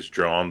looks like it's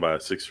drawn by a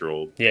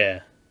 6-year-old.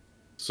 Yeah.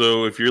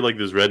 So if you're like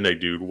this redneck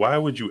dude, why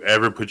would you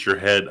ever put your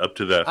head up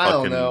to that I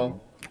fucking... don't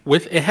know.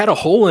 With it had a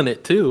hole in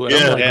it too. And Yeah,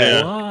 I'm like,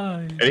 yeah. why?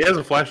 And he has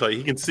a flashlight.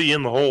 He can see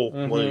in the hole.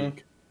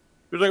 Like,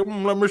 he's like,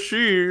 let me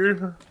see.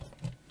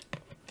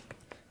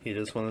 He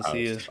just want to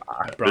see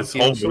this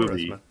whole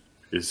movie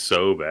is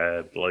so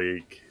bad.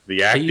 Like,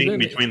 the acting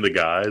between the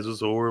guys was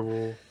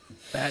horrible.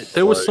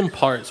 There was some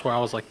parts where I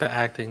was like, the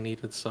acting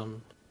needed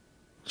some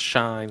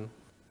shine.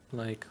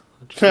 Like,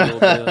 just a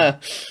little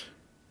bit.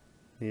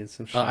 Needed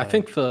some shine. I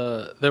think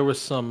there was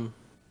some,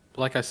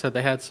 like I said,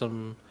 they had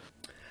some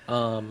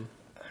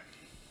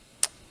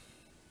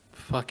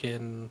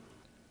fucking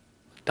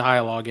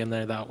dialogue in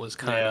there that was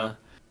kind of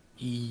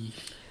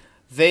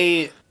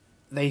They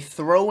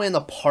throw in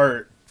a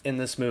part in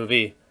this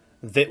movie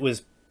that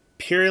was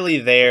purely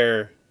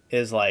there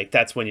is like,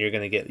 that's when you're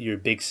gonna get your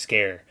big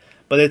scare,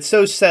 but it's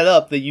so set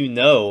up that you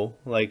know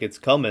like it's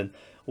coming,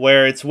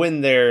 where it's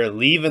when they're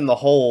leaving the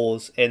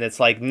holes and it's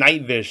like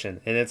night vision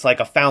and it's like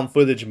a found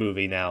footage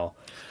movie now.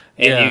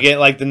 And you get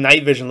like the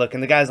night vision look,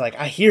 and the guy's like,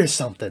 I hear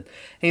something. And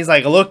he's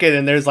like looking,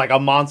 and there's like a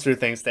monster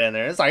thing standing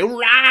there. It's like,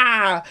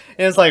 rah!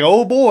 And it's like,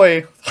 oh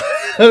boy.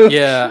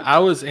 Yeah, I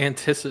was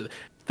anticipating.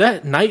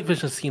 That night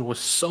vision scene was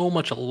so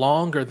much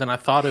longer than I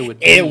thought it would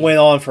be. It went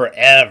on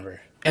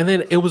forever. And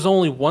then it was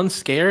only one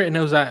scare, and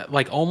it was at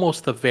like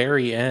almost the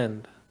very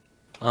end.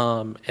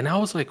 And I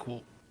was like,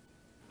 well,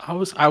 I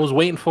was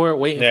waiting for it,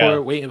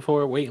 waiting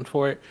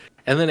for it.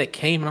 And then it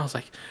came, and I was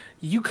like,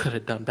 you could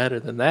have done better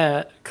than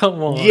that.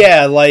 Come on.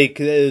 Yeah, like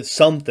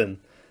something.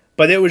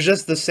 But it was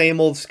just the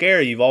same old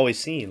scare you've always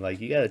seen. Like,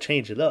 you got to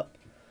change it up.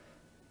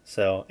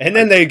 So, and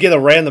then they get a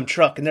random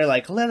truck and they're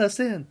like, let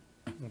us in.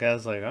 The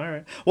guy's like, all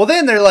right. Well,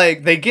 then they're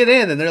like, they get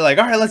in and they're like,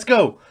 all right, let's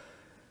go.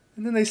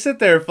 And then they sit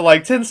there for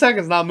like 10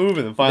 seconds not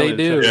moving. And finally,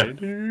 they do.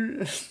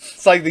 Yeah.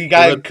 It's like the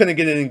guy couldn't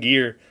get it in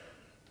gear.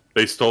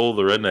 They stole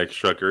the redneck's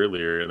truck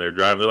earlier and they're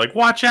driving. They're like,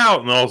 watch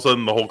out. And all of a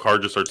sudden, the whole car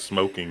just starts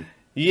smoking.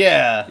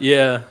 Yeah.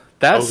 Yeah.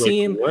 That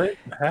scene. Like,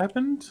 what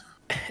happened?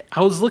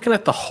 I was looking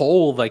at the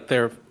hole like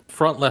their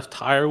front left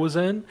tire was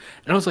in, and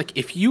I was like,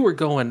 if you were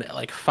going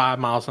like 5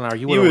 miles an hour,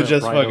 you would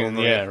just right fucking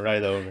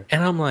right over.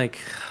 And I'm like,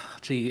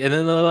 gee. And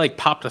then they like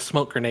popped a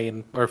smoke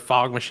grenade or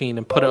fog machine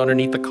and put it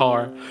underneath the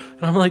car.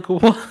 And I'm like,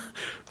 what?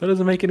 That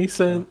doesn't make any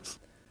sense.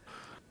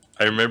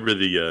 I remember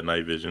the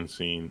night vision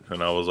scene,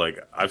 and I was like,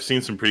 I've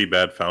seen some pretty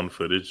bad found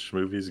footage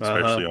movies,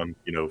 especially on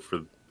for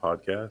the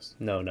podcast.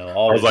 No,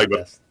 I was like,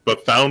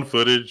 but found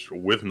footage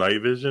with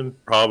night vision,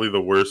 probably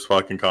the worst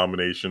fucking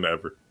combination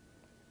ever.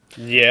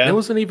 Yeah, it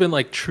wasn't even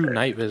like true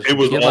night vision. It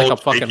was all like a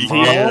fucking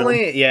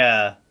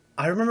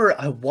I remember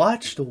I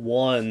watched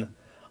one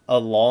a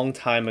long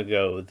time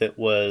ago that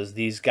was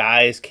these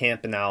guys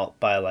camping out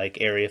by like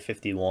Area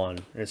 51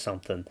 or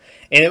something,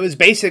 and it was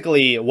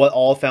basically what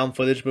all found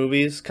footage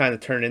movies kind of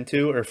turn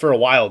into, or for a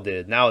while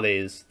did.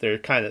 Nowadays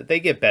they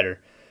get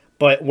better,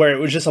 but where it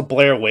was just a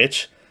Blair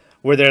Witch.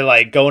 Where they're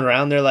like going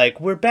around, they're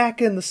like, we're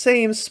back in the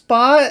same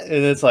spot.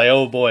 And it's like,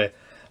 oh boy.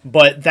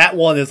 But that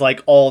one is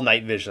like all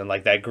night vision,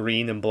 like that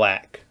green and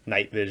black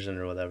night vision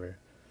or whatever.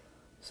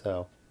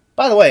 So,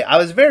 by the way, I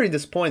was very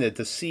disappointed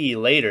to see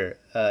later,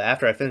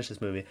 after I finished this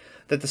movie,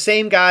 that the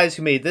same guys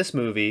who made this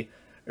movie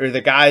are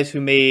the guys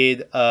who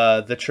made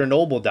the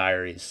Chernobyl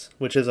Diaries,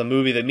 which is a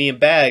movie that me and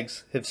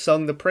Bags have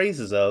sung the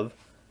praises of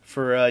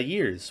for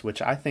years, which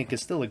I think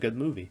is still a good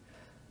movie.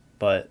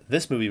 But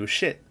this movie was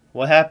shit.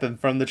 What happened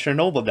from the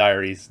Chernobyl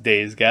Diaries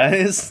days,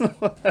 guys?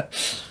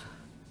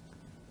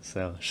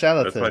 So, shout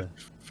out That's my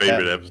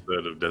favorite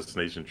episode of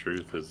Destination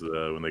Truth is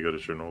when they go to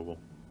Chernobyl.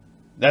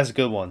 That's a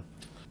good one.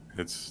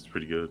 It's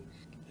pretty good.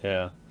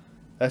 Yeah.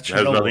 It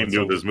has nothing to do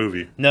with this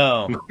movie.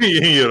 No.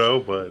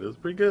 But it's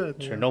pretty good.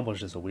 Chernobyl's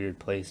just a weird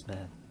place,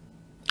 man.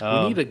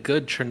 We need a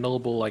good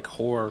Chernobyl like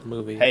horror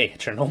movie. Hey,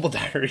 Chernobyl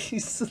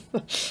Diaries.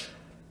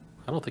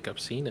 I don't think I've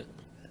seen it.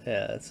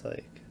 Yeah, it's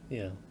like,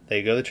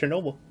 they go to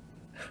Chernobyl.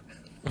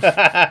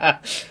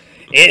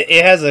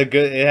 it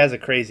has a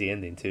crazy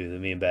ending too that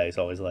me and Bags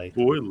always like.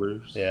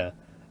 Spoilers. Yeah.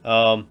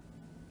 But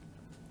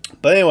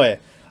anyway,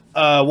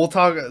 we'll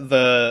talk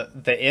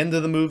the end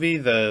of the movie.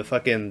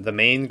 The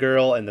main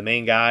girl and the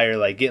main guy are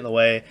like getting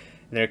away,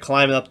 and they're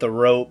climbing up the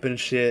rope and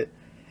shit.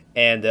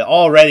 And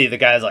already the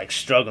guy's like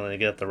struggling to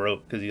get up the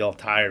rope because he's all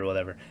tired or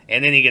whatever.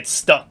 And then he gets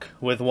stuck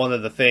with one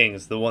of the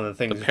things. One of the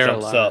things that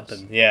jumps up,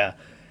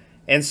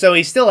 and so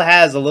he still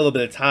has a little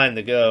bit of time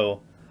to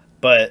go,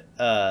 but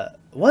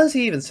what does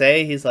he even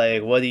say? He's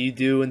like, what do you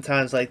do in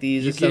times like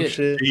these or some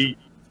shit?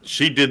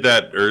 She did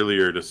that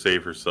earlier to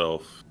save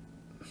herself.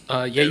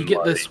 You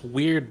get this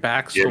weird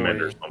backstory.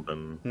 Or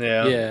something.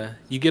 Yeah.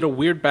 You get a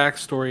weird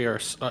backstory, or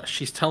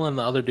she's telling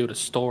the other dude a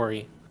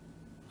story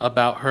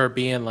about her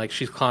being like,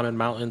 she's climbing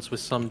mountains with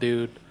some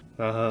dude.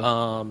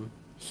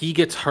 He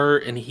gets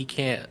hurt and he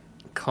can't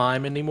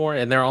climb anymore,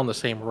 and they're on the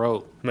same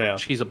rope. Yeah.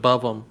 She's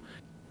above him,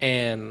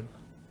 and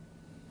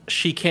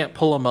she can't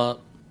pull him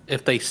up.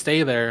 If they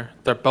stay there,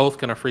 they're both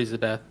gonna freeze to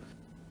death.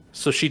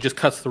 So she just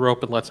cuts the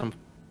rope and lets him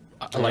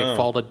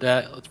fall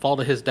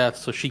to his death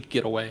so she could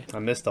get away. I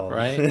missed all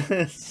right.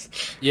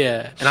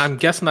 Yeah, and I'm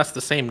guessing that's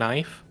the same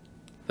knife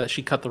that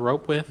she cut the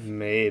rope with.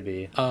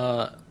 Maybe.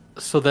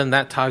 So then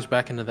that ties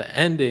back into the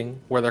ending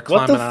where they're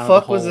climbing out of the hole. What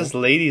the fuck was this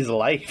lady's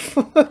life?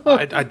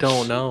 I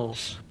don't know.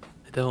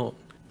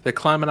 They're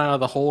climbing out of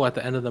the hole at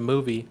the end of the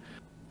movie.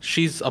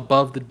 She's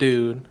above the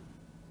dude.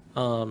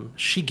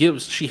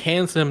 She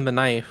hands him the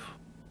knife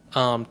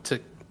to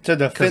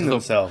defend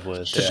himself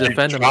with. To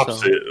defend himself.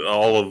 Drops it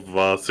all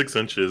of 6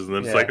 inches, and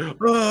then it's like.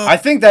 Ugh. I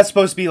think that's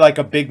supposed to be like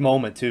a big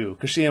moment too,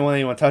 because she didn't want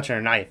anyone touching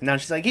her knife. Now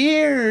she's like,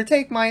 "Here,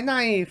 take my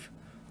knife."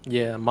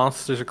 Yeah,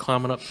 monsters are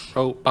climbing up the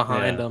rope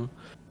behind them.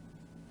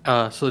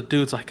 So the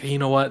dude's like, hey, you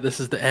know what? This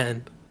is the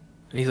end.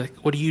 And he's like,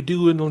 what do you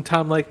do in a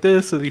time like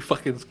this? And he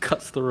fucking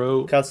cuts the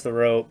rope.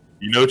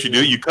 You know what you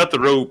do? You cut the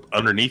rope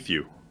underneath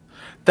you.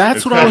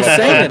 That's what I was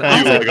saying.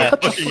 I was like,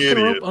 cut the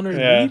fucking rope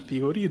underneath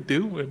you. What are you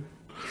doing?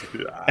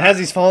 As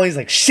he's falling, he's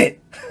like, shit.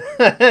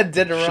 Did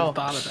it wrong.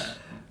 Thought of that.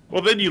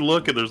 Well, then you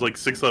look and there's like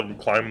 6 of them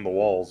climbing the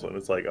walls, and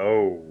it's like,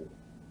 oh,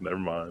 never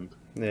mind.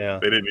 Yeah.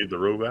 They didn't need the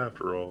rope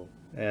after all.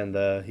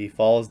 And he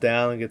falls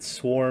down and gets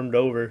swarmed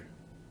over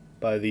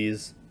by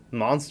these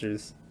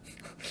monsters.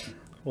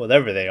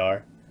 Whatever they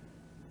are.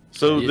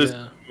 So this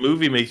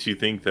movie makes you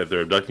think that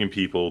they're abducting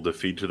people to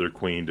feed to their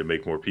queen to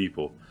make more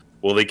people.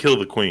 Well, they kill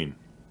the queen.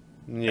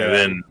 Yeah. And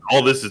then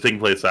all this is taking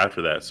place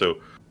after that. So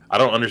I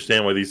don't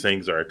understand why these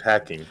things are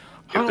attacking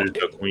if there's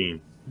no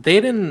queen.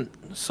 They didn't...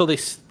 So they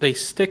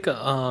stick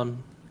a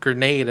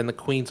grenade in the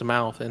queen's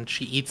mouth and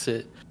she eats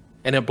it.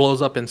 And it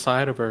blows up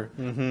inside of her.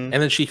 Mm-hmm. And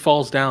then she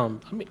falls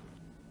down. I mean,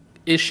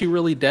 is she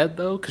really dead,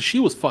 though? Because she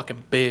was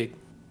fucking big.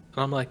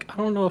 And I'm like, I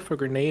don't know if a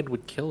grenade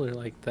would kill her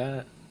like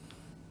that.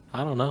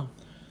 I don't know.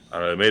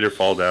 It made her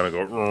fall down and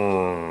go...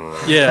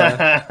 Rrr.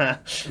 Yeah.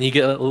 And you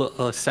get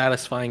a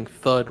satisfying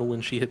thud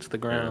when she hits the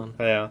ground.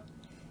 Yeah.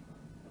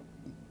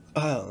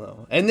 I don't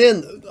know. And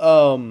then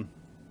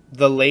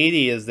the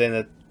lady is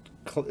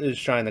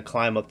trying to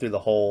climb up through the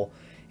hole.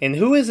 And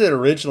who is it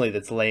originally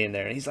that's laying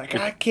there? And he's like,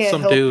 I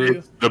can't help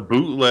you. The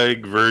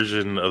bootleg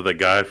version of the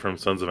guy from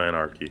Sons of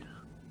Anarchy.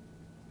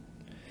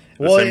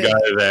 The same guy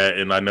that,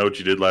 and I Know What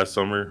You Did Last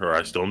Summer, or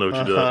I Still Know What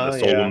You Did. I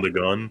sold him the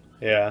gun.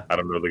 Yeah. I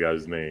don't know the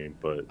guy's name,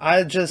 but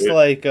I just it's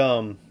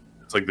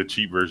like the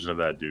cheap version of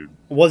that dude.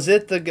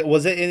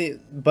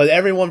 But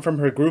everyone from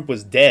her group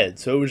was dead,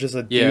 so it was just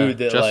a dude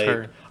that just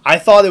her. I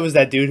thought it was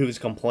that dude who was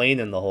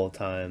complaining the whole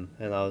time,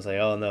 and I was like,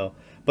 oh no.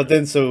 But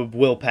then so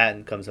Will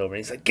Patton comes over and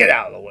he's like, get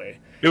out of the way.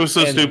 It was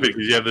so stupid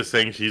because you have this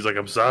thing. She's like,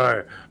 I'm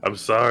sorry.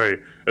 And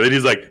then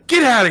he's like,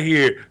 get out of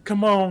here.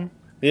 Come on.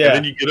 Yeah. And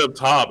then you get up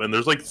top and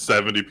there's like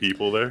 70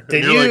 people there.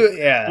 Did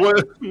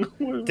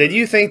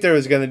you think there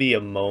was going to be a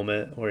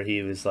moment where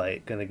he was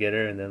like going to get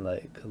her and then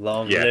like,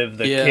 long live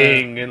the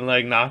king and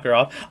like knock her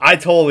off? I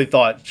totally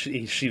thought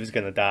she was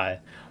going to die.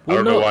 I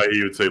don't know why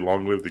he would say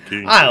long live the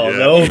king. I don't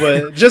know,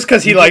 but just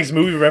because he likes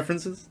movie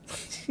references.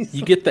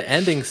 You get the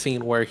ending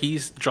scene where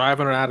he's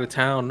driving her out of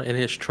town in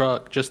his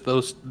truck, just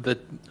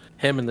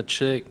him and the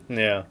chick.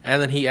 Yeah.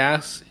 And then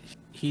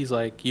he's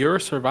like, you're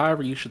a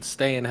survivor, you should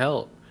stay and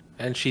help.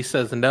 And she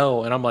says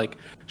no, and I'm like,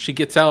 she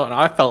gets out, and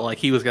I felt like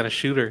he was gonna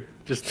shoot her,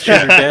 just shoot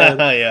her dead.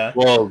 Yeah.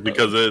 Well,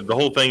 because the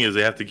whole thing is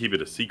they have to keep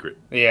it a secret.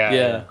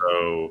 Yeah.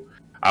 So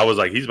I was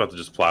like, he's about to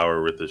just plow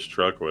her with his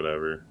truck or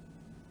whatever,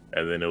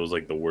 and then it was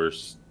like the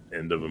worst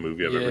end of a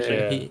movie I've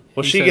ever seen.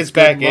 She gets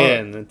back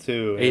in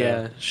too.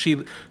 Yeah.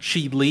 She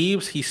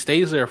leaves. He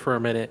stays there for a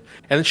minute,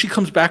 and then she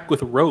comes back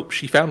with rope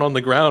she found on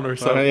the ground or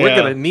something. We're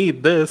gonna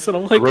need this, and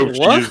I'm like,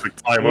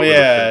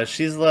 what?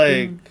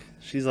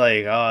 She's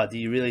like, oh, do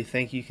you really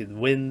think you could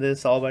win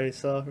this all by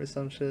yourself or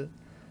some shit?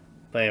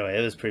 But anyway,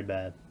 it was pretty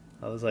bad.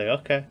 I was like,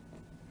 okay,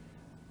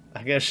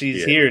 I guess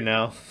she's here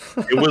now.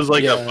 It was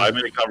like a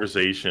 5-minute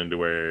conversation to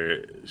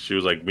where she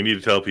was like, we need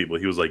to tell people.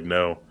 He was like,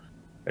 no.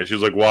 And she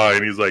was like, why?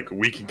 And he's like,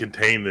 we can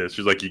contain this.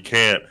 She's like, you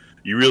can't.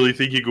 You really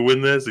think you can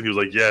win this? And he was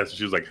like, yes. And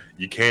she was like,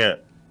 you can't.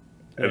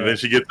 And then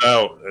she gets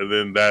out, and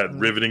then that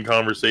riveting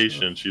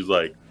conversation, she's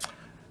like,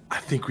 I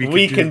think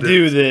we can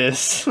do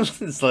this.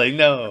 It's like,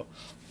 no.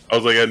 I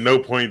was like, at no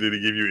point did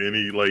he give you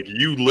any, like,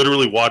 you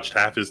literally watched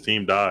half his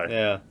team die.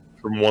 Yeah.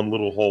 From one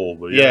little hole.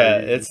 But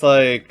it's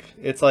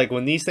like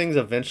when these things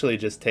eventually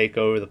just take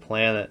over the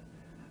planet,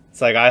 it's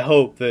like, I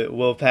hope that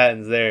Will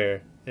Patton's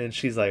there. And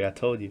she's like, I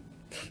told you.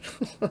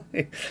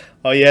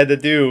 All you had to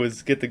do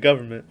was get the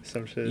government or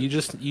some shit. You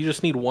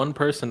just need one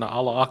person to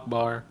Allah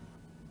Akbar.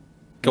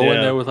 Go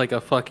in there with like a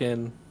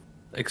fucking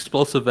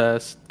explosive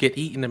vest, get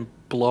eaten and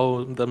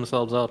blow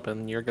themselves up,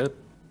 and you're good.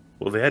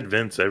 Well, they had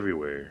vents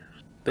everywhere.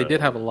 They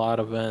did have a lot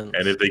of vents.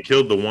 And if they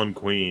killed the one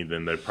queen,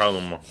 then they're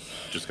probably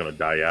just going to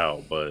die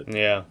out. But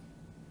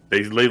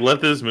they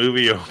let this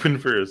movie open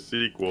for a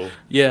sequel.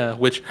 Yeah,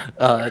 which,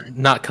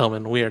 not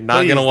coming. We are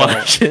not going to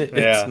watch it.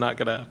 It's not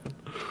going to happen.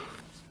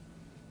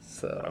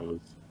 So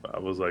I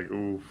was like,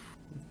 oof.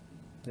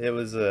 It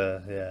was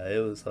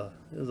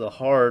a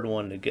hard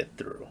one to get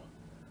through.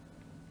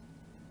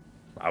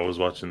 I was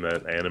watching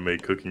that anime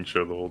cooking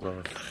show the whole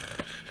time.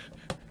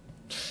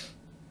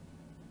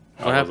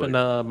 What happened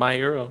to My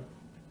Hero?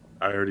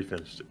 I already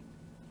finished it.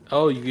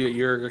 Oh,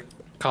 you're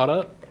caught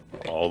up?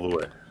 All the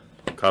way.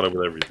 Caught up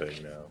with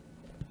everything now.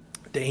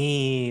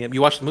 Damn.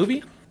 You watched the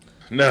movie?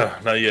 No,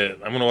 not yet.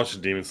 I'm gonna watch the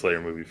Demon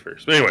Slayer movie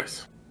first. But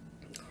anyways,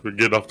 we're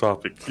getting off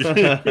topic.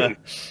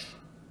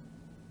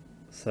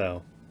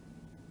 So,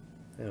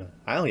 yeah,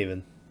 I don't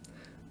even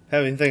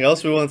have anything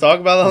else we want to talk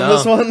about on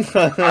this one.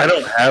 I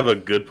don't have a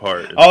good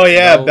part. Oh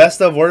yeah,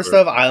 best of, worst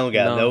of. I don't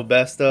got no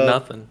best of.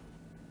 Nothing.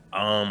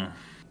 I'm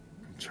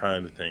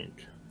trying to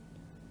think.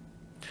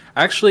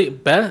 Actually,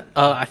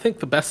 I think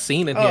the best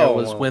scene in here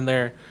was when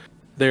they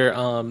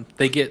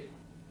get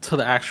to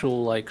the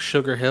actual like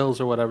Sugar Hills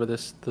or whatever the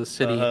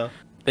city.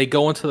 They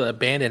go into the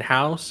abandoned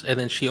house, and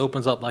then she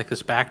opens up like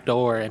this back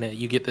door, and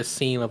you get this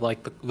scene of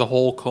like the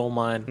whole coal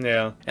mine.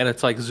 Yeah, and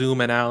it's like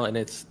zooming out, and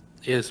it's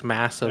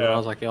massive. Yeah. And I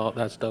was like, "Yo,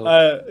 that's dope."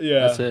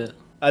 Yeah, that's it.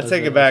 I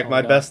take it back.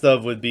 My best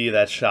of would be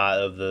that shot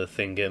of the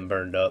thing getting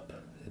burned up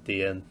at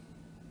the end.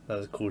 That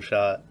was a cool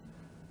shot.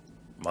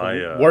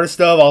 My worst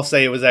of, I'll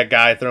say it was that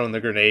guy throwing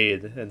the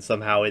grenade and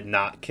somehow it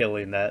not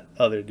killing that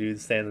other dude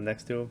standing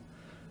next to him.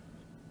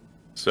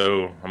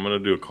 So I'm gonna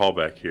do a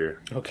callback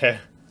here. Okay.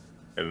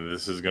 And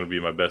this is gonna be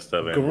my best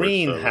of and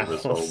Greenhouse.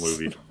 worst of this whole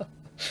movie.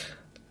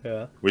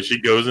 Yeah. When she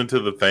goes into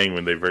the thing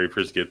when they very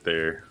first get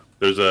there,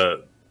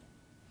 because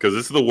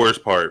this is the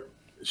worst part.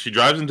 She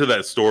drives into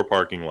that store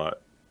parking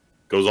lot,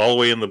 goes all the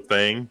way in the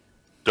thing,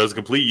 does a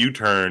complete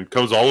U-turn,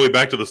 comes all the way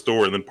back to the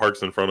store, and then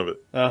parks in front of it.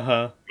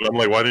 I'm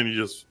like, why didn't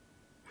you just,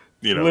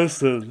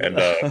 listen? And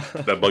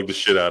that bugged the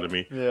shit out of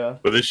me. Yeah.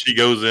 But then she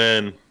goes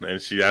in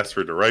and she asks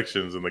for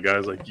directions, and the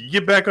guy's like, "You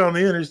get back on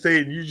the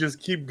interstate and you just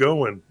keep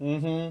going."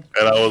 Mm-hmm.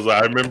 And I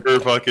remember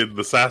fucking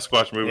the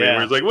Sasquatch movie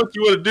where he's like, "What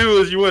you want to do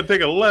is you want to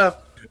take a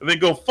left and then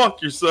go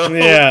fuck yourself."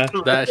 Yeah,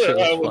 that shit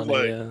was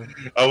funny.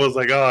 I was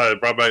like, "Oh,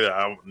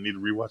 I need to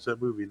rewatch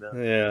that movie now."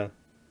 Yeah.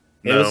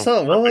 No, it was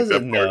something. What was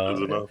it?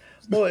 No.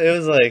 Well, it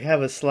was like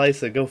have a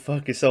slice of go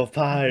fuck yourself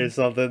pie or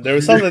something. There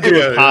was something to do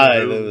with pie.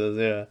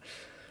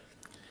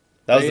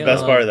 That was the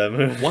best part of that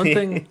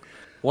movie.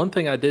 One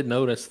thing I did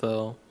notice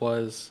though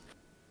was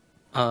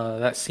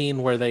that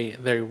scene where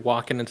they're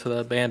walking into the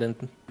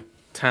abandoned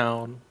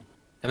town,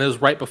 and it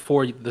was right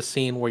before the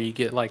scene where you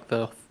get like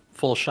the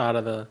full shot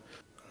of the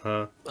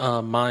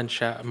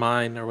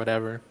mine or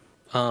whatever.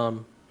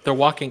 They're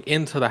walking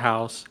into the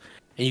house,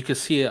 and you can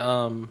see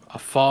a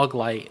fog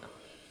light.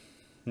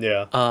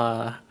 Yeah.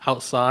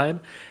 Outside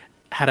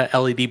had an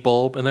LED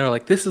bulb, and they're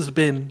like, "This has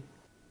been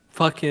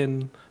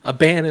fucking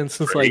abandoned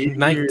since like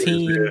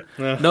 19."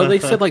 No, they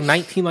said like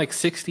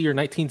 1960 or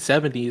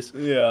 1970s.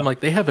 Yeah. I'm like,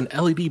 they have an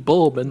LED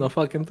bulb in the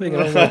fucking thing.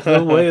 And I'm like,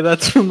 no way,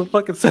 that's from the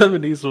fucking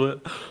 70s.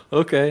 But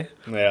okay.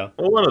 Yeah.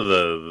 Well, one of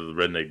the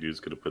redneck dudes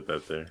could have put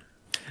that there.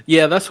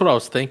 Yeah, that's what I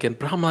was thinking.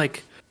 But I'm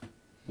like,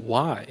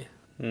 why?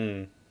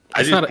 It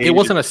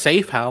wasn't a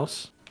safe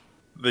house.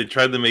 They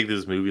tried to make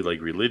this movie like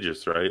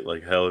religious, right?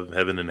 Like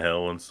heaven and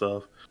hell and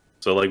stuff.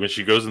 So like when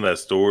she goes in that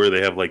store,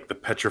 they have like the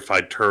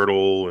petrified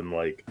turtle and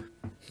like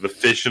the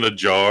fish in a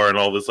jar and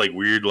all this like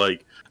weird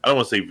like I don't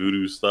want to say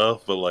voodoo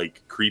stuff, but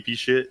like creepy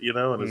shit,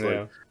 And it's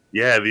like,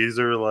 yeah, these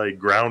are like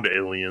ground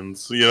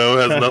aliens, It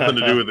has nothing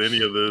to do with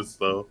any of this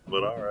stuff.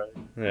 But all right,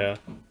 yeah,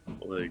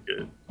 like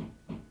it.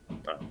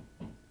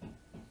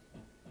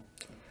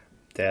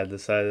 Dad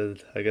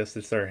decided, I guess,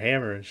 to start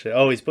hammering shit.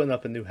 Oh, he's putting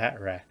up a new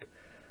hat rack.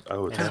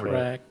 Oh, it's hat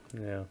rack.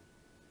 Yeah.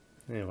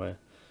 Anyway.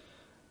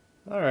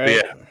 All right.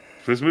 But yeah,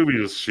 this movie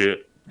was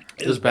shit.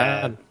 It was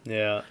bad.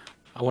 Yeah.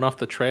 I went off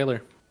the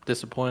trailer.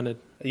 Disappointed.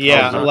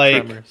 Yeah,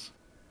 like... Tremors.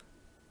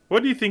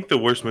 What do you think the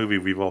worst movie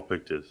we've all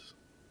picked is?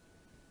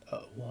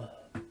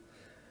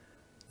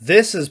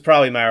 This is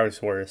probably my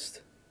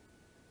worst.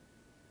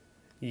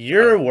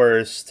 Your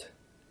worst...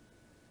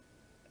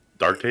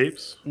 Dark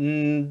Tapes?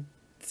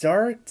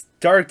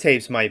 Dark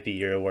Tapes might be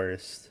your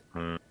worst.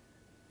 And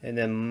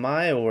then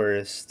my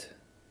worst...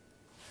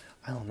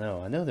 I don't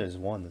know. I know there's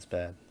one that's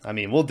bad. I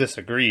mean, we'll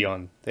disagree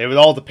on... It would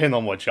all depend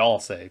on what y'all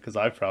say, because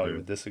I probably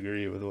would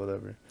disagree with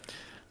whatever.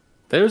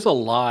 There's a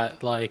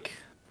lot, like,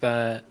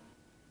 that...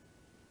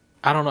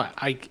 I don't know.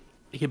 I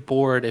get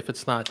bored if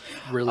it's not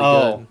really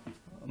good.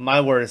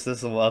 My worst...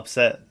 This will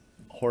upset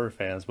horror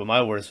fans, but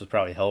my worst was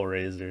probably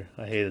Hellraiser.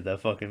 I hated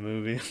that fucking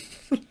movie.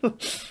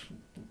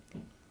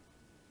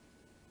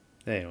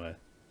 Anyway.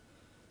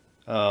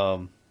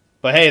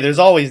 But hey, there's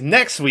always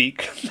next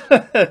week.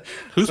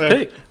 Whose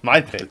pick?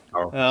 My pick.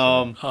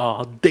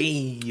 Oh,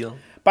 damn.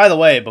 By the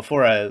way,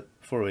 before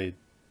we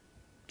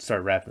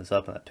start wrapping this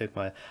up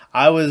and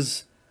I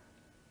was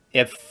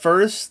at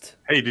first.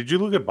 Hey, did you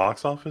look at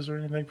box office or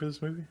anything for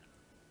this movie?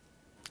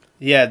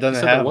 Yeah, it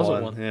doesn't have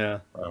one. Yeah.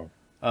 Oh.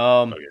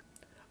 Okay.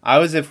 I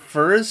was at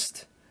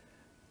first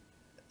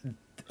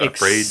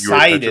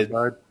excited.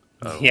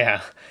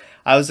 Yeah.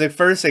 I was at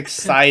first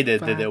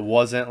excited that it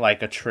wasn't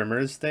like a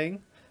Tremors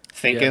thing,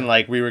 thinking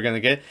like we were gonna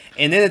get.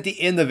 And then at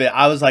the end of it,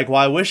 I was like, "Well,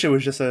 I wish it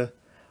was just a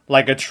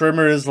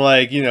Tremors,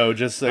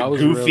 just a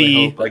goofy,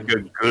 really like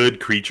a good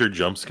creature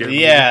jump scare."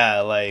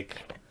 Yeah, movie.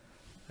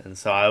 And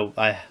so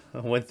I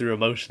went through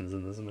emotions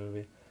in this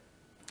movie.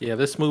 Yeah,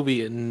 this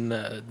movie, and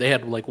they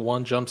had like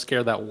one jump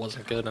scare that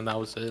wasn't good, and that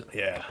was it.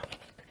 Yeah.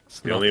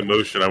 The only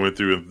emotion I went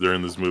through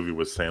during this movie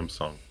was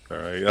Samsung. All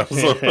right,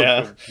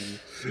 Yeah.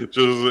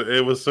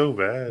 it was so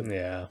bad.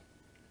 Yeah.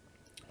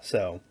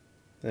 So,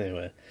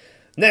 anyway,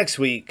 next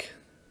week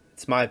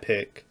it's my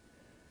pick,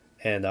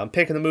 and I'm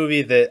picking a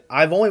movie that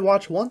I've only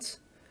watched once,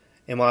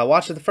 and when I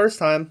watched it the first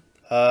time,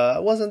 I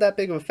wasn't that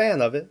big of a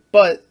fan of it,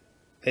 but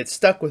it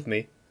stuck with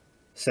me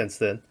since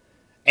then,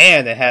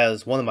 and it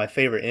has one of my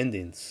favorite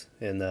endings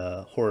in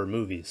horror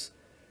movies.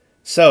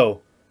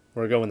 So,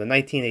 we're going to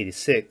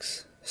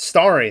 1986,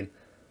 starring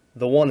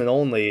the one and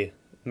only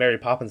Mary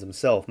Poppins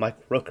himself,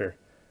 Michael Rooker.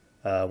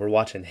 We're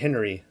watching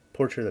Henry,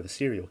 Portrait of a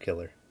Serial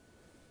Killer.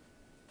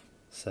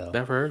 So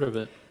Never heard of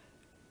it.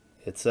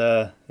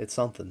 it's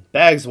something.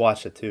 Bags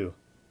watched it too,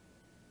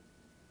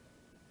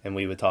 and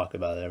we would talk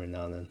about it every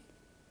now and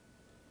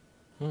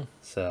then.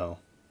 So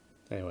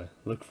anyway,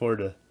 look forward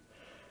to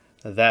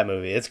that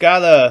movie. It's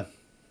got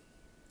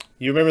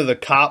you remember the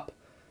cop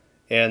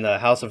in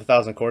House of a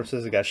Thousand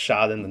Corpses that got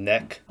shot in the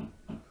neck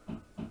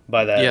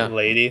by that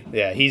lady?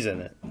 Yeah, he's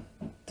in it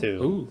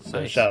too. Ooh,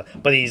 nice.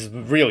 But he's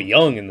real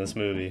young in this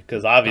movie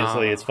because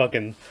obviously it's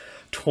fucking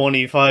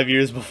 25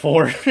 years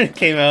before it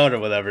came out or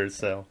whatever.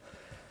 So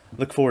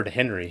look forward to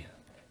Henry,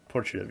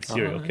 Portrait of a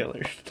Serial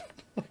Killer.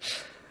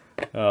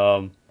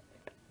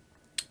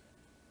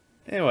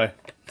 Anyway,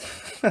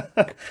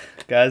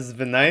 guys, it's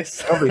been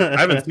nice. I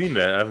haven't seen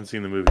that. I haven't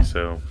seen the movie,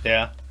 so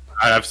Yeah.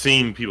 I've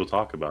seen people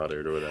talk about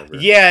it or whatever.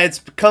 Yeah, it's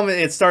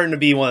starting to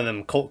be one of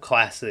them cult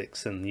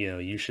classics, and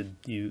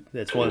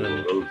that's one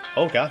of them.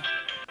 Oh God,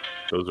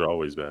 Those are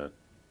always bad.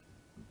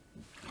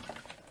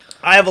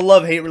 I have a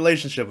love-hate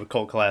relationship with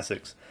cult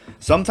classics.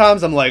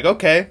 Sometimes I'm like,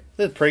 okay,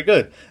 this is pretty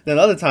good. Then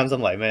other times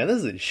I'm like, man,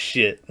 this is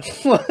shit.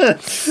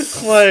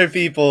 Why are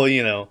people,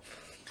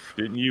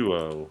 Didn't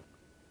you?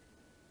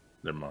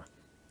 Never mind.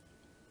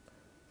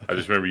 I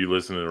just remember you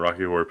listening to the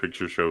Rocky Horror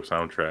Picture Show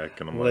soundtrack,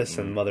 and I'm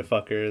Listen,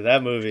 motherfucker,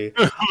 that movie.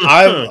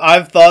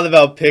 I've thought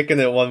about picking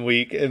it one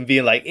week and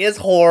being like, it's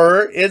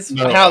horror, it's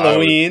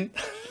Halloween.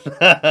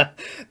 That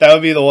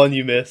would be the one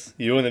you miss.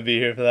 You wouldn't be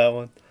here for that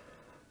one.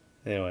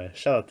 Anyway,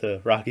 shout out to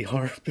Rocky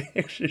Horror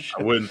Picture Show.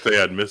 I wouldn't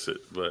say I'd miss it,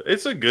 but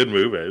it's a good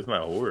movie. It's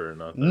not horror or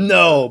nothing.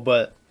 No,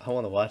 but I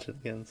want to watch it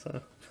again,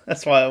 so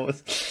that's why I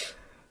was.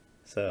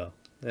 So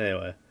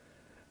anyway,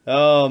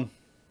 yeah,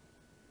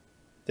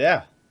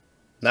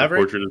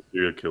 Maverick. Portrait of a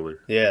Serial Killer.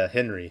 Yeah,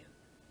 Henry.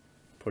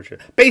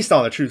 Portrait based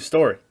on a true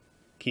story.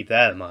 Keep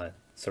that in mind.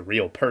 It's a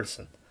real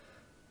person.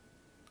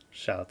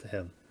 Shout out to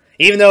him.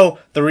 Even though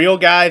the real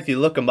guy, if you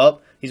look him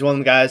up, he's one of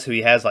the guys who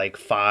he has like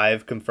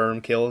 5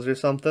 confirmed kills or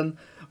something.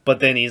 But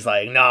then he's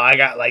like, no, I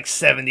got like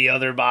 70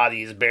 other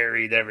bodies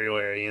buried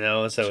everywhere,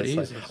 So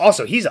Jesus. it's like,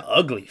 also he's an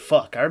ugly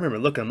fuck. I remember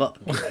looking him up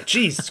and being like,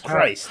 Jesus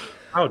Christ.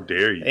 How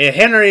dare you? Hey,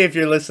 Henry, if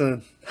you're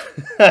listening,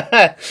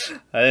 I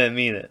didn't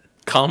mean it.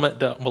 Comment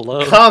down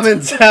below.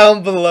 Comment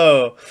down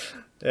below.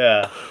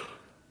 Yeah.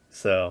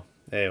 So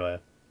anyway,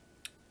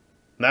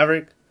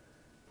 Maverick,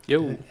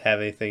 Yo. have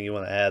anything you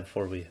want to add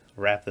before we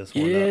wrap this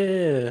one up?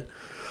 Yeah.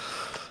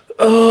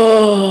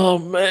 Oh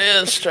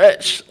man,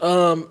 Stretch.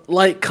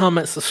 Like,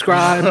 comment,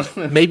 subscribe.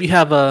 Maybe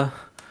have a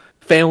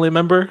family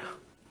member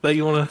that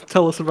you want to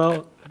tell us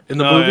about in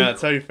the movie. Yeah,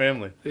 tell your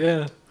family.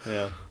 Yeah.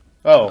 Yeah.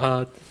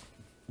 Oh.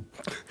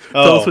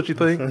 Tell us what you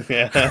think.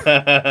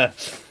 Yeah.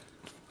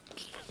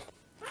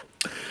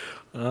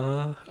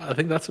 I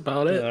think that's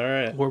about it. All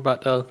right. We're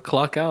about to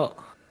clock out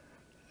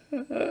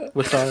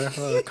with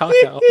our cock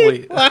out.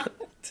 Wait.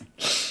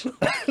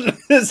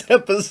 This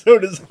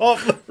episode is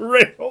off the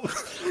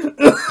rails.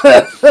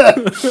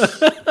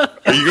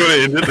 Are you going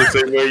to end it the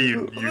same way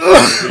you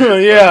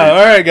Yeah,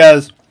 all right,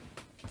 guys.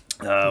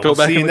 We'll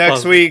back see in you the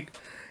next closet. week.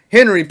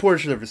 Henry,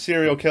 Portrait of a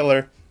Serial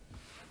Killer.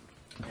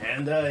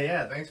 And,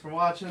 yeah, thanks for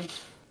watching.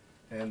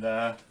 And,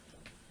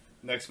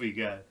 next week,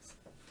 guys.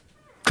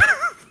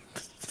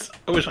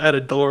 I wish I had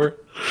a door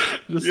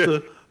just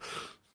to